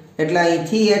 એટલે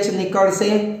અહીંથી H નીકળશે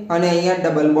અને અહીંયા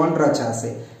ડબલ બોન્ડ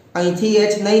રચાશે. અહીંથી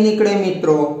H નહીં નીકળે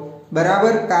મિત્રો,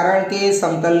 બરાબર, કારણ કે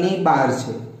સમતલની બહાર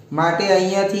છે, માટે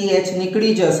અહીંયાથી H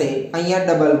નીકળી જશે, અહીંયા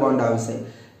ડબલ બોન્ડ આવશે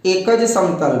એક જ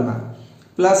સમતલમાં.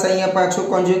 પ્લસ અહીંયા પાછું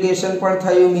કોન્જ્યુગેશન પણ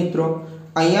થયું મિત્રો,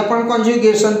 અહીંયા પણ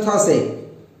કોન્જ્યુગેશન થશે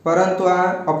પરંતુ આ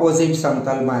અપોઝિટ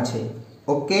સમતલમાં છે.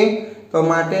 ઓકે. તો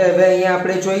માટે હવે અહીંયા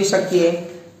આપણે જોઈ શકીએ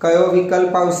કયો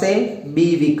વિકલ્પ આવશે?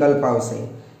 બી વિકલ્પ આવશે.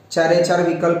 ચારે ચાર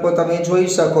વિકલ્પો તમે જોઈ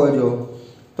શકો છો.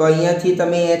 તો અહીંયાથી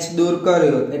તમે H દૂર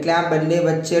કર્યો એટલે આ બંને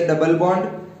વચ્ચે ડબલ બોન્ડ,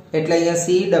 એટલે અહીંયા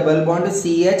C double bond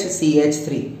CH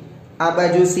CH3, આ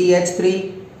બાજુ CH3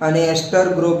 અને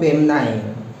એસ્ટર ગ્રુપ M9.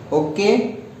 ઓકે.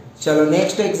 ચલો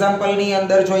નેક્સ્ટ એક્ઝામ્પલની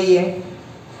અંદર જોઈએ.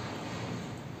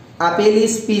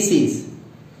 આપેલી સ્પીસીસ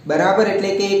બરાબર,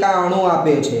 એટલે કે એક આ અણુ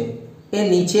આપ્યો છે, એ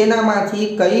નીચેનામાંથી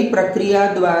કઈ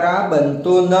પ્રક્રિયા દ્વારા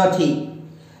બનતો નથી?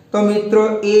 તો મિત્રો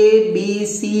A, B,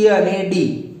 C અને D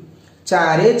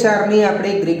ચારે ચારની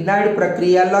આપણે ગ્રિગ્નાઇડ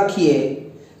પ્રક્રિયા લખીએ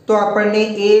તો આપણને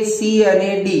A, C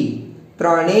અને D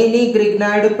ત્રણેયની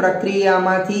ગ્રિગ્નાઇડ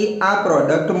પ્રક્રિયામાંથી આ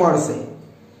પ્રોડક્ટ મળશે.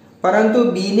 પરંતુ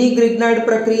B ની ગ્રિગ્નાઇડ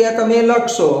પ્રક્રિયા તમે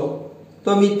લખશો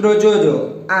તો મિત્રો જોજો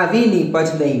આવી નિપજ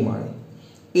નહીં મળે.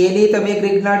 A ની તમે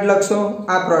ગ્રિગ્નાઇડ લખશો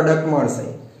આ પ્રોડક્ટ મળશે.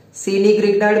 C ની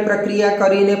ગ્રિગ્નાઇડ પ્રક્રિયા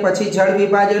કરીને પછી જળ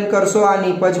વિભાજન કરશો આ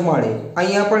નિપજ મળે.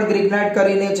 અહીંયા પણ ગ્રિગ્નાઇડ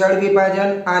કરીને જળ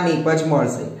વિભાજન આ નિપજ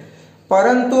મળશે.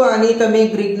 પરંતુ આની તમે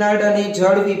ગ્રિગ્નાઇડ અને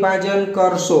જળ વિભાજન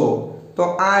કરશો તો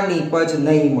આ નિપજ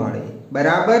નહીં મળે.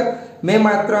 બરાબર. મેં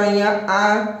માત્ર અહીંયા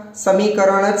આ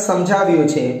સમીકરણ જ સમજાવ્યું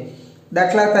છે.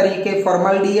 દાખલા તરીકે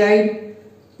formaldehyde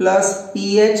plus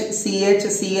PH CH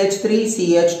CH3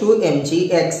 CH2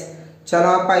 MgX. ચલો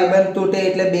આ પાઈ બંધ તૂટે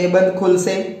એટલે બે બંધ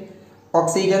ખુલશે.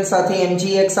 ઓક્સિજન સાથે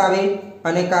MgX આવે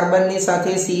અને કાર્બનની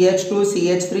સાથે CH2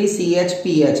 CH3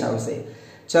 CHPH આવશે.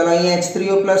 ચલો અહીંયા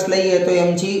H3O+ લઈએ તો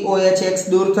MgOHX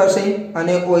દૂર થશે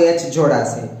અને OH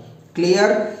જોડાશે.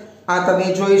 ક્લિયર? આ તમે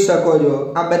જોઈ શકો છો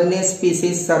આ બંને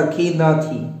સ્પીસીસ સરખી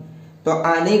નથી, તો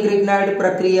આની ગ્રિગ્નાઇડ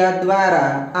પ્રક્રિયા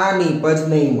દ્વારા આ નિપજ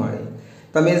નહીં મળે.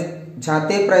 તમે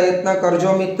જાતે પ્રયત્ન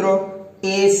કરજો મિત્રો.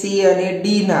 A, C અને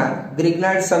D ના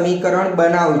ગ્રિગ્નાઇડ સમીકરણ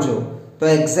બનાવજો તો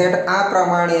એક્ઝેક્ટ આ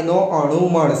પ્રમાણેનો અણુ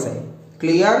મળશે.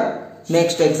 ક્લિયર?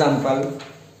 Next example.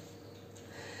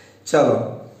 ચલો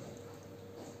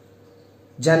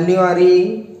જાન્યુઆરી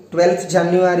 12th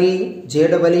જાન્યુઆરી JEE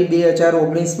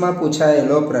 2019 માં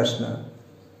પૂછાયેલો પ્રશ્ન.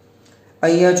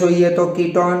 અહીંયા જોઈએ તો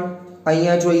કીટોન,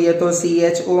 અહીંયા જોઈએ તો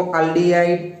CHO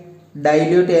આલ્ડીહાઇડ,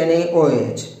 ડાઇલ્યુટ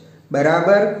NaOH.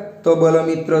 બરાબર. તો બોલો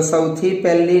મિત્રો સૌથી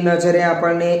પહેલી નજરે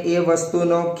આપણને એ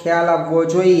વસ્તુનો ખ્યાલ આવવો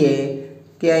જોઈએ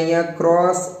કે અહીંયા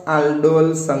ક્રોસ આલ્ડોલ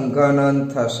સંઘનન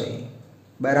થશે.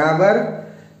 બરાબર.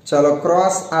 चलो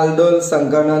क्रॉस आल्डोल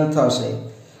संघनन थशे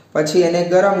पछी एने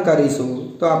गरम करीशुं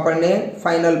तो आपणे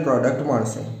फाइनल प्रोडक्ट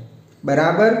मळशे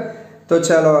बराबर। तो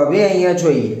चलो हवे अहींया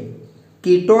जोईए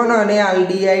कीटोन अने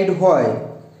आल्डिहाइड होय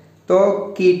तो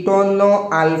कीटोननो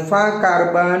आल्फा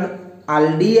कार्बन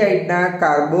आल्डिहाइडना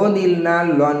कार्बोनिलना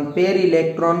लोन पेर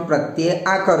इलेक्ट्रॉन प्रत्ये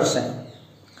आकर्षाय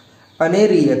अने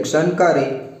रिएक्शन करे।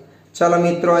 चलो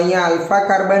मित्रों अहींया आल्फा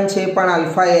कार्बन छे पण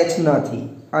आल्फा एच नथी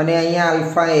अने अहींया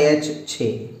आल्फा एच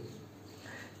छे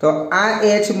तो आ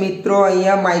एच मित्रों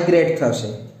अहींया माइग्रेट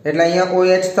थशे एटले अहींया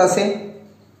OH थशे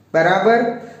बराबर।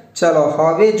 चलो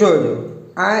हवे जोजो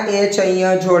आ एच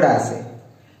अहींया जोड़ाशे।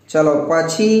 चलो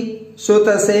पछी शुं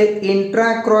थशे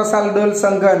इंट्रा क्रॉस आल्डोल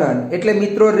संघनन एटले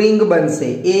मित्रों रिंग बनशे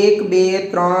 1 2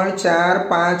 3 4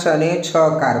 5 अने 6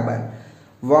 कार्बन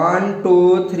 1 2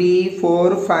 3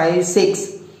 4 5 6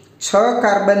 6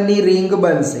 कार्बननी रिंग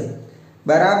बनशे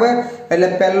बराबर। एटले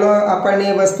पहेलो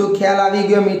आपणे वस्तु ख्याल आवी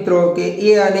गयो मित्रों के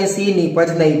ए अने सी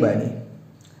निपज नहीं बने।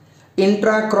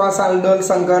 इंट्रा क्रॉस आल्डोल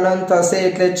संघनन थशे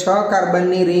एटले 6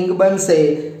 कार्बननी रिंग बनशे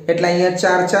एटले अहींया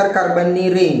 4 4 कार्बननी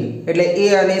रिंग एटले ए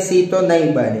अने सी तो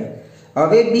नहीं बने।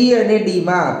 हवे बी अने डी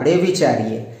में आपणे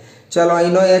विचारीए। चलो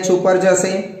अहींनो एच उपर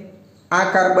जशे आ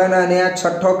कार्बन अने आ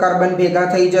छठ्ठो कार्बन भेगा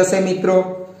थई जशे मित्रों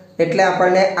एटले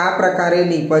आपणे आ प्रकारे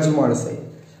निपज मळशे।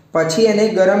 पछी एने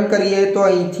गरम करीए तो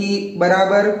अहींथी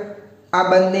बराबर आ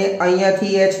बंने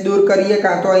अहींयाथी एच दूर करीए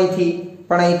कां तो अहींथी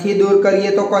पण अहींथी दूर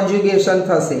करीए तो कॉन्जुगेशन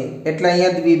थशे एटले अहींया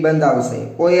द्विबंध आवशे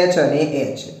OH अने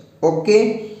H। ओके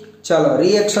चलो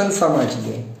रिएक्शन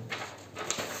समझिए।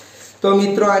 तो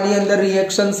मित्रों आनी अंदर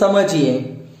रिएक्शन समझिए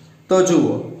तो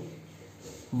जुओ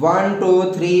 1 2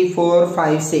 3 4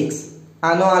 5 6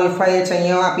 आनो अल्फा एच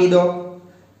अहींया आपी दो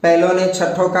पहलो ने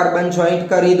छठो कार्बन जॉइंट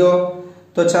करी दो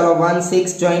तो चलो 1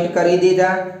 6 जॉइंट करी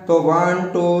दीधा तो 1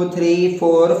 2 3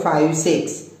 4 5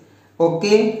 6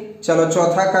 ओके। चलो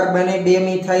चौथा carbon 2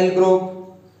 methyl group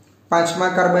पांचमा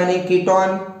carbon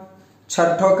ketone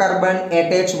छठो carbon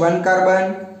AH1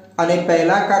 carbon अने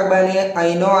पहला कार्बन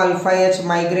अहींनो अल्फा एच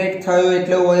माइग्रेट थयो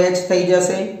एटले OH थई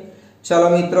जशे। चलो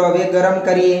मित्रों हवे गरम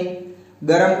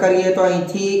करीए तो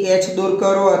अहींथी H दूर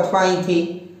करो अथवा अहींथी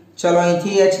चलो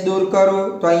अहींथी H दूर करो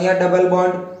तो अहींया डबल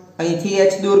बॉन्ड अहींथी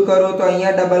H दूर करो तो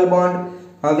अहींया डबल बॉन्ड।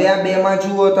 हवे आ बे मां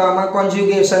जुओ तो आमां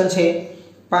कॉन्जुगेशन छे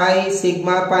pi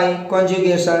sigma pi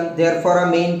conjugation therefore आ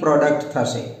मेन प्रोडक्ट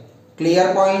थशे।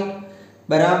 क्लियर पॉइंट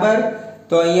बराबर।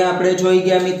 तो अहींया आपणे जोई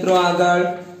गया मित्रों आगळ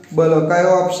बोलो कयो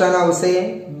ऑप्शन आवशे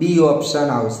बी ऑप्शन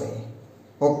आवशे।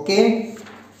 ओके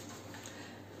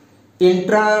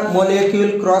इंट्रा मोलेक्यूल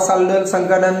क्रॉस आल्डोल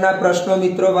संघननना प्रश्नो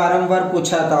मित्रों वारंवार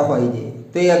पूछाता होय छे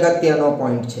तो ए अगत्यनो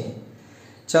पॉइंट छे।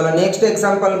 चलो नेक्स्ट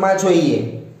एक्जाम्पल में जोईए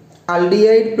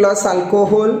aldehyde plus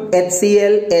alcohol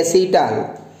HCl acetal.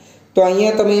 तो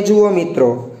अहींया तमे जुओ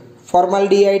मित्रों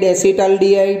फॉर्माल्डिहाइड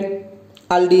एसिटाल्डिहाइड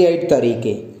आल्डिहाइड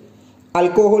तरीके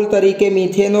अल्कोहोल तरीके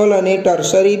मिथेनोल अने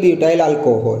टर्शरी ब्यूटाइल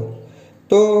अल्कोहोल।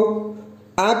 तो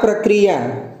आ प्रक्रिया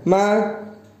में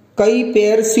कई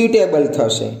पेर स्यूटेबल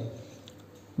थशे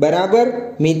बराबर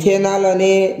मिथेनाल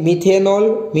अने मिथेनोल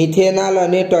मिथेनाल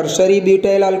अने टर्शरी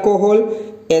ब्यूटाइल अल्कोहोल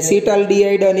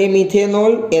एसिटाल्डिहाइड अने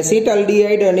मिथेनोल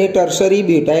एसिटाल्डिहाइड अने टर्शरी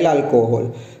ब्यूटाइल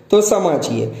अल्कोहोल। तो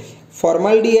समझिए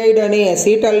फॉर्माल्डिहाइड अने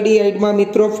एसिटाल्डिहाइड में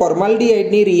मित्रों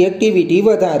फॉर्माल्डिहाइड नी रिएक्टिविटी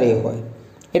वधारे होय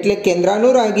एटले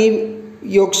केंद्रानुरागी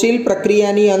योगशील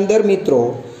प्रक्रियानी अंदर मित्रों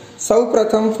सौ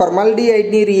प्रथम फॉर्माल्डिहाइड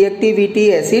नी रिएक्टिविटी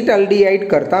एसिटाल्डिहाइड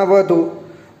करता वधु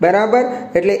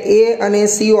बराबर एटले ए अने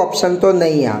सी ऑप्शन तो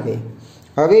नहीं आवे।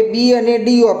 हवे बी अने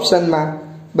डी ऑप्शन में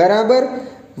बराबर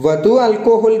વધુ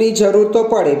આલ્કોહોલની જરૂર તો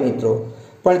પડે મિત્રો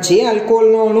પણ જે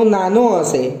આલ્કોહોલનો અણુ નાનો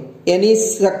હશે એની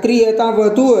સક્રિયતા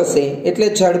વધુ હશે એટલે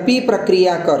ઝડપી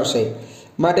પ્રક્રિયા કરશે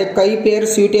માટે કઈ પેર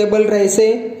સ્યુટેબલ રહેશે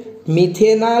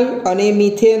મિથેનાલ અને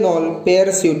મિથેનોલ પેર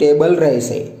સ્યુટેબલ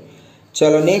રહેશે।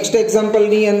 ચલો નેક્સ્ટ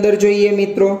એક્ઝામ્પલની અંદર જોઈએ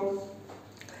મિત્રો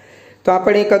તો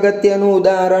આપણે એક અગત્યનું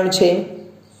ઉદાહરણ છે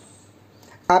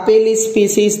આપેલી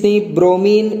સ્પીસીસની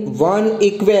બ્રોમિન 1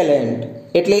 ઇક્વેલેન્ટ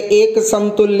એટલે એક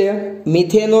સમતુલ્ય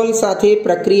મિથેનોલ સાથે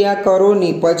પ્રક્રિયા કરો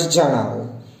નિપજ જણાવો।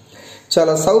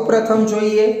 ચલો સૌ પ્રથમ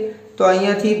જોઈએ તો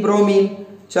અહીંયાથી બ્રોમિન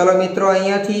ચલો મિત્રો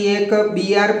અહીંયાથી એક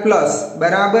Br+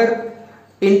 બરાબર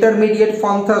ઇન્ટરમીડિયેટ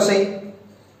ફોર્મ થશે।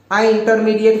 આ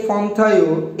ઇન્ટરમીડિયેટ ફોર્મ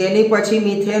થયું એની પછી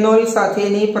મિથેનોલ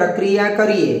સાથેની પ્રક્રિયા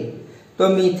કરીએ તો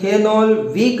મિથેનોલ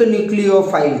વીક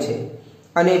ન્યુક્લિયોફાઇલ છે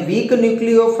અને વીક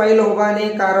ન્યુક્લિયોફાઇલ હોવાને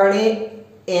કારણે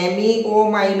MEO-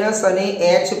 અને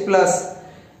H+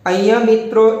 અહીંયા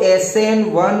મિત્રો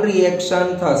SN1 રિએક્શન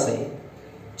થશે।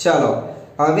 ચલો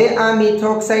હવે આ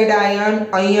મિથોક્સાઇડ આયન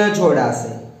અહીંયા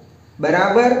જોડાશે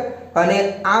બરાબર અને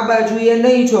આ બાજુએ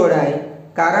નહીં જોડાય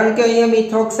कारण के अहींया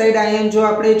मिथोक्साइड आयन जो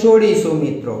आपणे जोड़ीशुं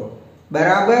मित्रों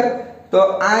बराबर तो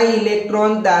आ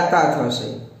इलेक्ट्रॉन दाता थशे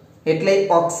एटले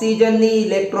ऑक्सिजन नी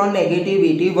इलेक्ट्रॉन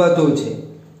नेगेटिविटी वधु छे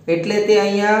एटले ते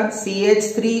अहींया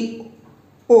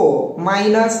CH3O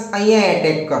माइनस अहींया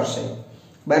एटेक करशे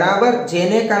बराबर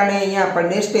जेने कारणे अहींया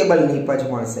आपणने स्टेबल निपज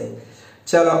मळशे।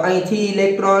 चलो અહીંથી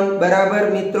इलेक्ट्रॉन बराबर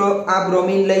मित्रों आ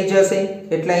ब्रोमीन लई जशे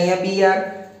એટલે અહીંયા Br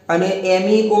અને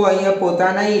MEO અહીંયા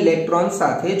પોતાના ઇલેક્ટ્રોન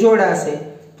સાથે જોડાશે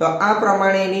તો આ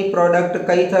પ્રમાણે એની પ્રોડક્ટ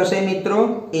કઈ થશે મિત્રો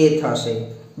A થશે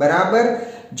બરાબર।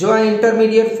 જો આ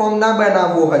ઇન્ટરમીડિયેટ ફોર્મ ના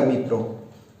બનાવવું હોય મિત્રો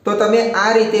તો તમે આ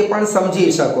રીતે પણ સમજી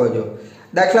શકો છો।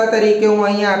 દાખલા તરીકે હું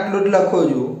અહીંયા આટલું જ લખું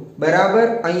છું बराबर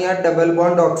અહીંયા ડબલ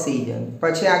બોન્ડ ઓક્સિજન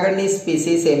પછી આગળની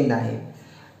સ્પીસીસ એમ ના હે।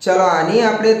 चलो आनी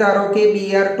आपणे धारो के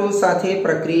Br2 साथे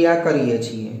प्रक्रिया करीए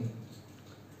छीए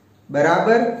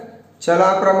बराबर। चलो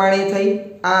आ प्रमाणे थई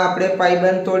आ आपणे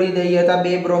पाइबंध तोड़ी दईए तो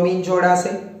बे ब्रोमीन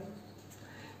जोड़ाशे।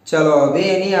 चलो हवे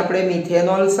एनी आपणे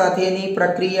मिथेनॉल साथेनी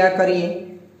प्रक्रिया करीए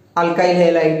अल्काइल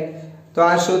हेलाइड तो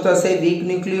आ शुं थशे वीक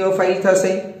न्यूक्लियोफाइल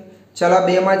थशे। चलो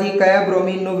बेमांथी कया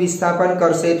ब्रोमीननुं विस्थापन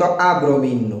करशे तो आ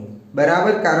ब्रोमीननुं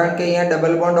बराबर कारण के अहींया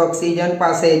डबल बॉन्ड ऑक्सिजन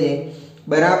पासे छे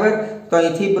बराबर तो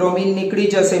અહીંથી બ્રોમીન નીકળી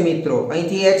જશે મિત્રો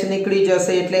અહીંથી H નીકળી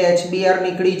જશે એટલે HBr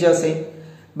નીકળી જશે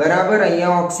બરાબર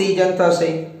અહીંયા ઓક્સિજન થશે।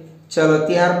 ચલો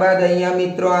ત્યારબાદ અહીંયા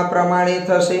મિત્રો આ પ્રમાણે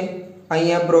થશે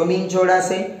અહીંયા બ્રોમીન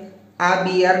જોડાશે આ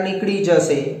Br નીકળી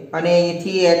જશે અને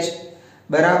અહીંથી H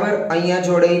બરાબર અહીંયા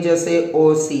જોડાઈ જશે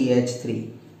OCH3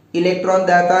 ઇલેક્ટ્રોન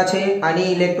દાતા છે આની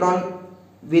ઇલેક્ટ્રોન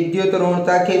વિદ્યુત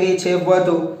ઋણતા કેવી છે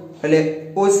વધુ એટલે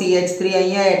OCH3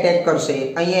 અહીંયા એટેક કરશે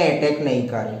અહીંયા એટેક નહીં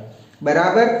કરે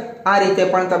बराबर आ रीते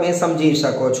पण तमे समझी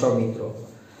शको छो मित्रों।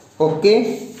 ओके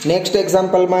नेक्स्ट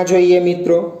एक्जाम्पल में जोईए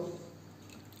मित्रों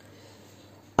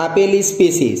आपेली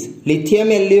species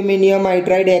lithium aluminium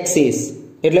hydride axis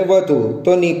एटले वधु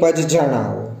तो निपज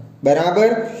जणावो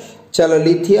बराबर। चलो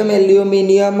लिथियम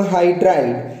एल्युमिनियम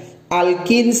हाइड्राइड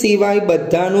आल्कीन सिवाय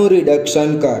बधानुं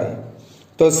रिडक्शन करे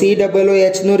तो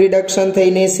COOH नुं रिडक्शन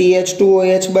थईने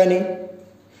CH2OH बने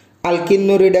आल्कीन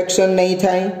नुं रिडक्शन नहीं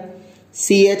थाय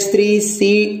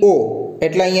CH3CO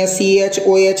એટલે અહીંયા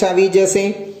CHOH આવી જશે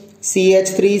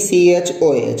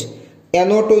CH3CHOH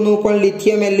NO2 નું પણ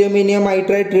લિથિયમ એલ્યુમિનિયમ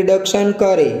હાઇડ્રાઇડ રિડક્શન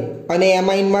કરે અને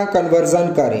એમાઇન માં કન્વર્ઝન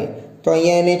કરે તો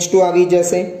અહીંયા NH2 આવી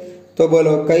જશે તો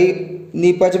બોલો કઈ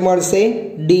નિપજ મળશે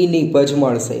D નિપજ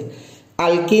મળશે।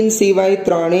 આલ્કીન સિવાય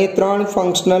ત્રણે ત્રણ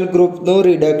ફંક્શનલ ગ્રુપનું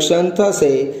રિડક્શન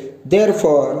થશે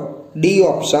ધેરફોર D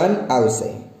ઓપ્શન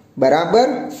આવશે બરાબર।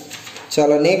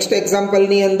 चलो नेक्स्ट एग्जाम्पल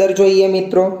नी अंदर जोईए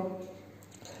मित्रों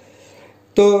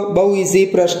तो बहु इजी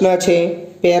प्रश्न है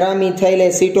पेरामिथाइल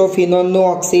एसिटोफिनोन नु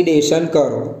ऑक्सीडेशन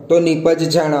करो तो निपज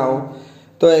जणावो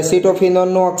तो एसिटोफिनोन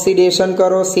नु ऑक्सीडेशन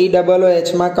करो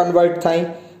COOH में कन्वर्ट थाय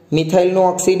मिथाइल नु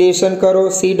ऑक्सीडेशन करो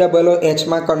COOH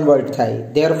में कन्वर्ट थाय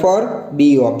देयरफॉर बी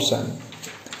ऑप्शन।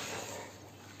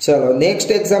 चलो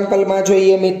नेक्स्ट एग्जाम्पल में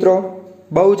जोईए मित्रों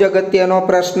बहु ज अगत्यनो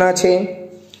प्रश्न है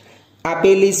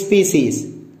आपेली स्पीसीज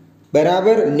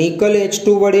बराबर निकल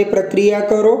H2 वडे प्रक्रिया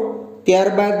करो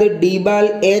त्यारबाद D-बाल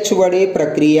H वडे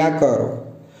प्रक्रिया करो।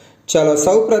 चलो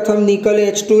सौ प्रथम निकल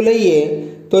H2 लईए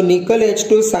तो निकल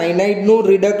H2 साइनाइड नु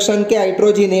रिडक्शन के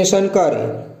हाइड्रोजिनेशन करे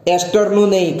एस्टर नु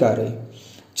नहीं करे।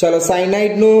 चलो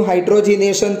साइनाइड नु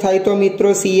हाइड्रोजिनेशन थाय तो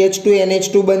मित्रों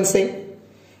CH2NH2 बनशे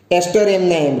एस्टर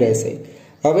एमना एम रहेशे।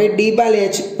 हवे D-बाल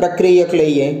H प्रक्रियक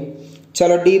लईए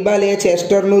चलो D-बाल H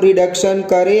एस्टर नु रिडक्शन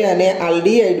करे अने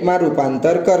आल्डिहाइड में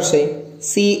रूपांतर करशे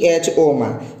CHO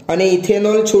में अने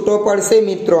इथेनॉल छूटो पड़शे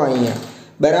मित्रों अहींया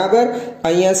बराबर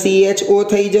अहींया CHO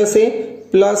थई जशे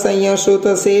प्लस अहींया शुं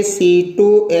थशे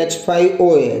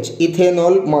C2H5OH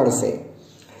इथेनॉल मळशे।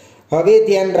 हवे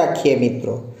ध्यान राखीए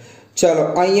मित्रों चलो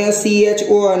अहींया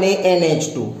CHO अने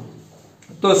NH2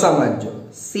 तो समझो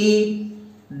C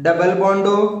डबल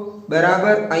बॉन्डो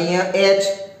बराबर अहींया H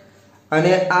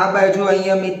અને આ બાજુ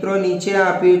અહીંયા મિત્રો નીચે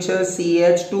આપ્યું છે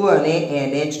CH2 અને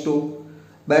NH2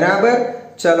 બરાબર।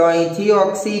 ચલો અહીંથી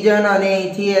ઓક્સિજન અને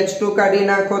અહીંથી H2 કાઢી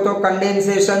નાખો તો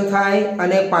કન્ડેન્સેશન થાય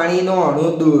અને પાણીનો અણુ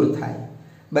દૂર થાય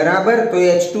બરાબર। તો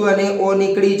H2 અને O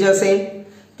નીકળી જશે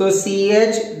તો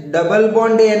CH ડબલ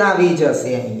બોન્ડ N આવી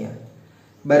જશે અહીંયા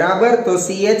બરાબર। તો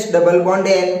CH ડબલ બોન્ડ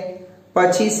N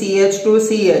પછી CH2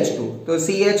 CH2 तो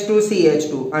CH2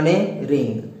 CH2 અને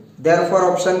રિંગ देयरफॉर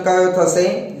ऑप्शन कयो थशे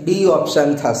डी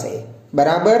ऑप्शन थशे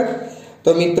बराबर।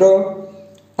 तो मित्रों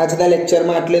आजना लेक्चर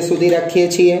में आटले सुधी राखीए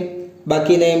छीए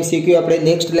बाकीना एमसीक्यू आपणे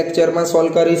नेक्स्ट लेक्चर में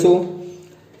सॉल्व करीशुं।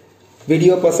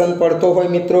 विडियो पसंद पड़तो होय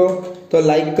मित्रों तो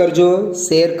लाइक करजो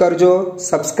शेर करजो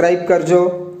सब्सक्राइब करजो।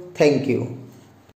 Thank you.